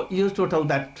also used to tell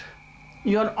that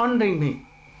you are honoring me,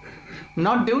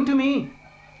 not due to me,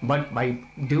 but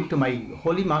due to my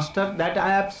holy master, that I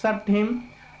have served him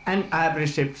and I have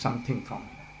received something from him.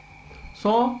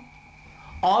 So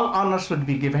all honor should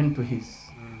be given to his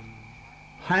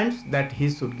hands, that he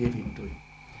should give it to him.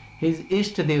 His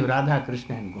Ishtadev Radha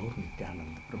Krishna and Gaur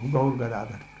Nityananda Prabhu, Gaur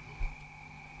Gadadhar.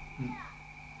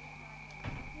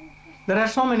 There are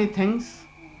so many things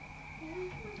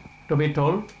to be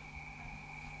told.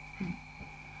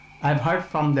 I have heard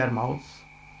from their mouths,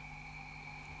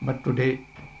 but today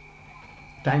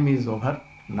time is over.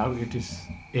 Now it is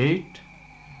 8,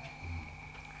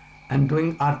 and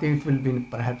doing Aarti it will be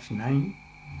perhaps 9.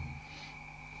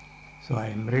 So I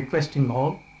am requesting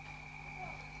all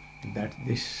that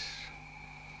this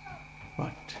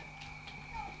But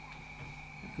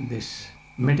this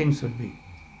meeting should be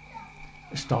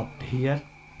stopped here.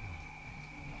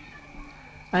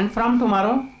 And from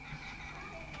tomorrow,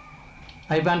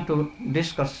 I want to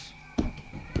discuss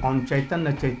on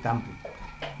Chaitanya Chaitamrita,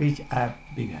 which I have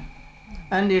begun.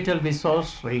 And it will be so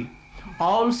sweet.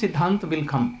 All Siddhanta will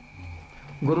come.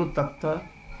 Guru Tattva,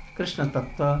 Krishna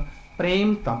Tattva,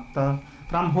 Prem Tattva,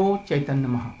 from whom Chaitanya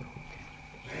Mahaprabhu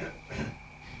came.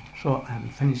 So I am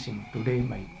finishing today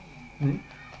my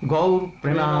Gaur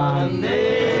Premanande.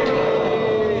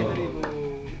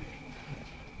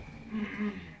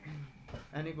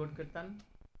 Any good kirtan?